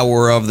first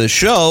hour of the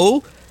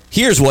show,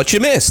 here's what you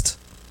missed.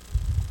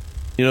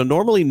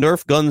 Normally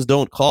Nerf guns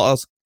don't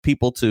cause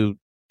people to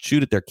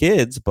shoot at their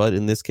kids, but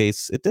in this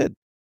case, it did.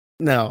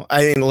 No,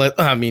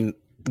 I mean,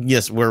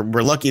 yes, we're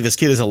lucky this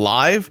kid is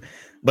alive,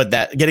 but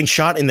that getting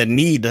shot in the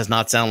knee does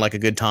not sound like a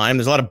good time.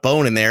 There's a lot of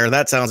bone in there.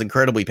 That sounds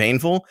incredibly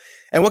painful.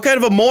 And what kind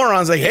of a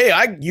moron's like, hey,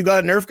 you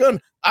got a Nerf gun?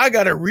 I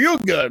got a real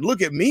gun.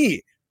 Look at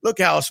me. Look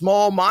how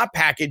small my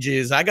package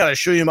is. I got to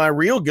show you my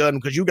real gun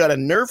because you got a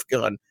Nerf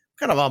gun. What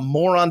kind of a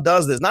moron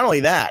does this? Not only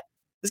that,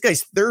 this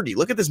guy's 30.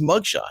 Look at this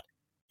mugshot.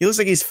 He looks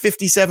like he's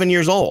 57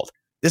 years old.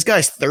 This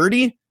guy's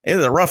 30.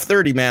 It's a rough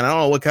 30, man. I don't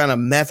know what kind of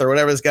meth or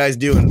whatever this guy's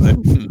doing, but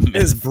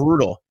it's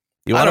brutal.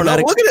 I don't know.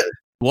 Look at it.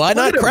 Why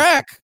not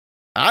crack?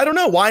 I don't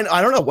know. Why?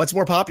 I don't know. What's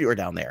more popular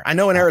down there? I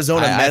know in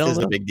Arizona, meth is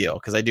a big deal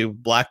because I do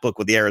Black Book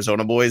with the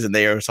Arizona boys, and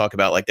they always talk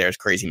about like there's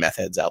crazy meth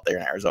heads out there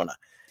in Arizona.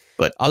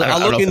 But I'll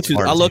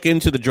look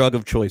into the drug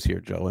of choice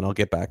here, Joe, and I'll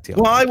get back to you.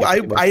 Well,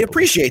 I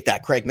appreciate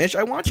that, Craig Mish.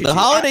 I want you. The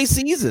holiday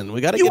season,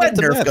 we got to get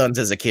into Nerf guns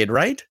as a kid,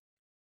 right?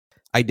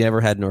 I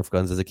never had Nerf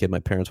guns as a kid. My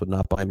parents would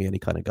not buy me any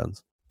kind of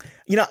guns.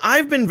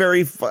 I've been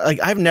very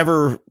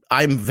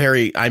I'm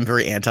very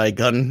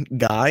anti-gun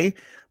guy,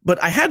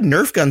 but I had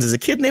Nerf guns as a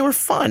kid and they were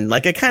fun.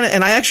 If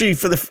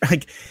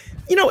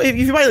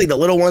you buy like the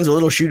little ones, the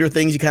little shooter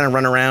things, you kind of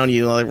run around,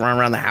 run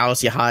around the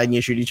house, you hide and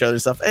you shoot each other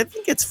and stuff. I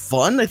think it's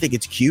fun. I think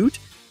it's cute,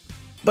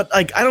 but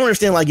I don't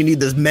understand you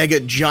need this mega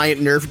giant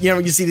Nerf.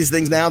 You see these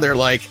things now, they're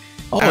like,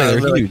 they're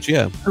huge,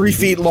 3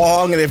 feet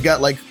long, and they've got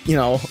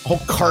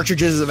whole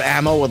cartridges of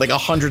ammo with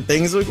 100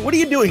 things. What are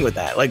you doing with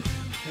that?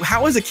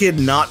 How is a kid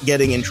not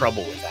getting in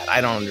trouble with that?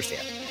 I don't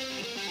understand.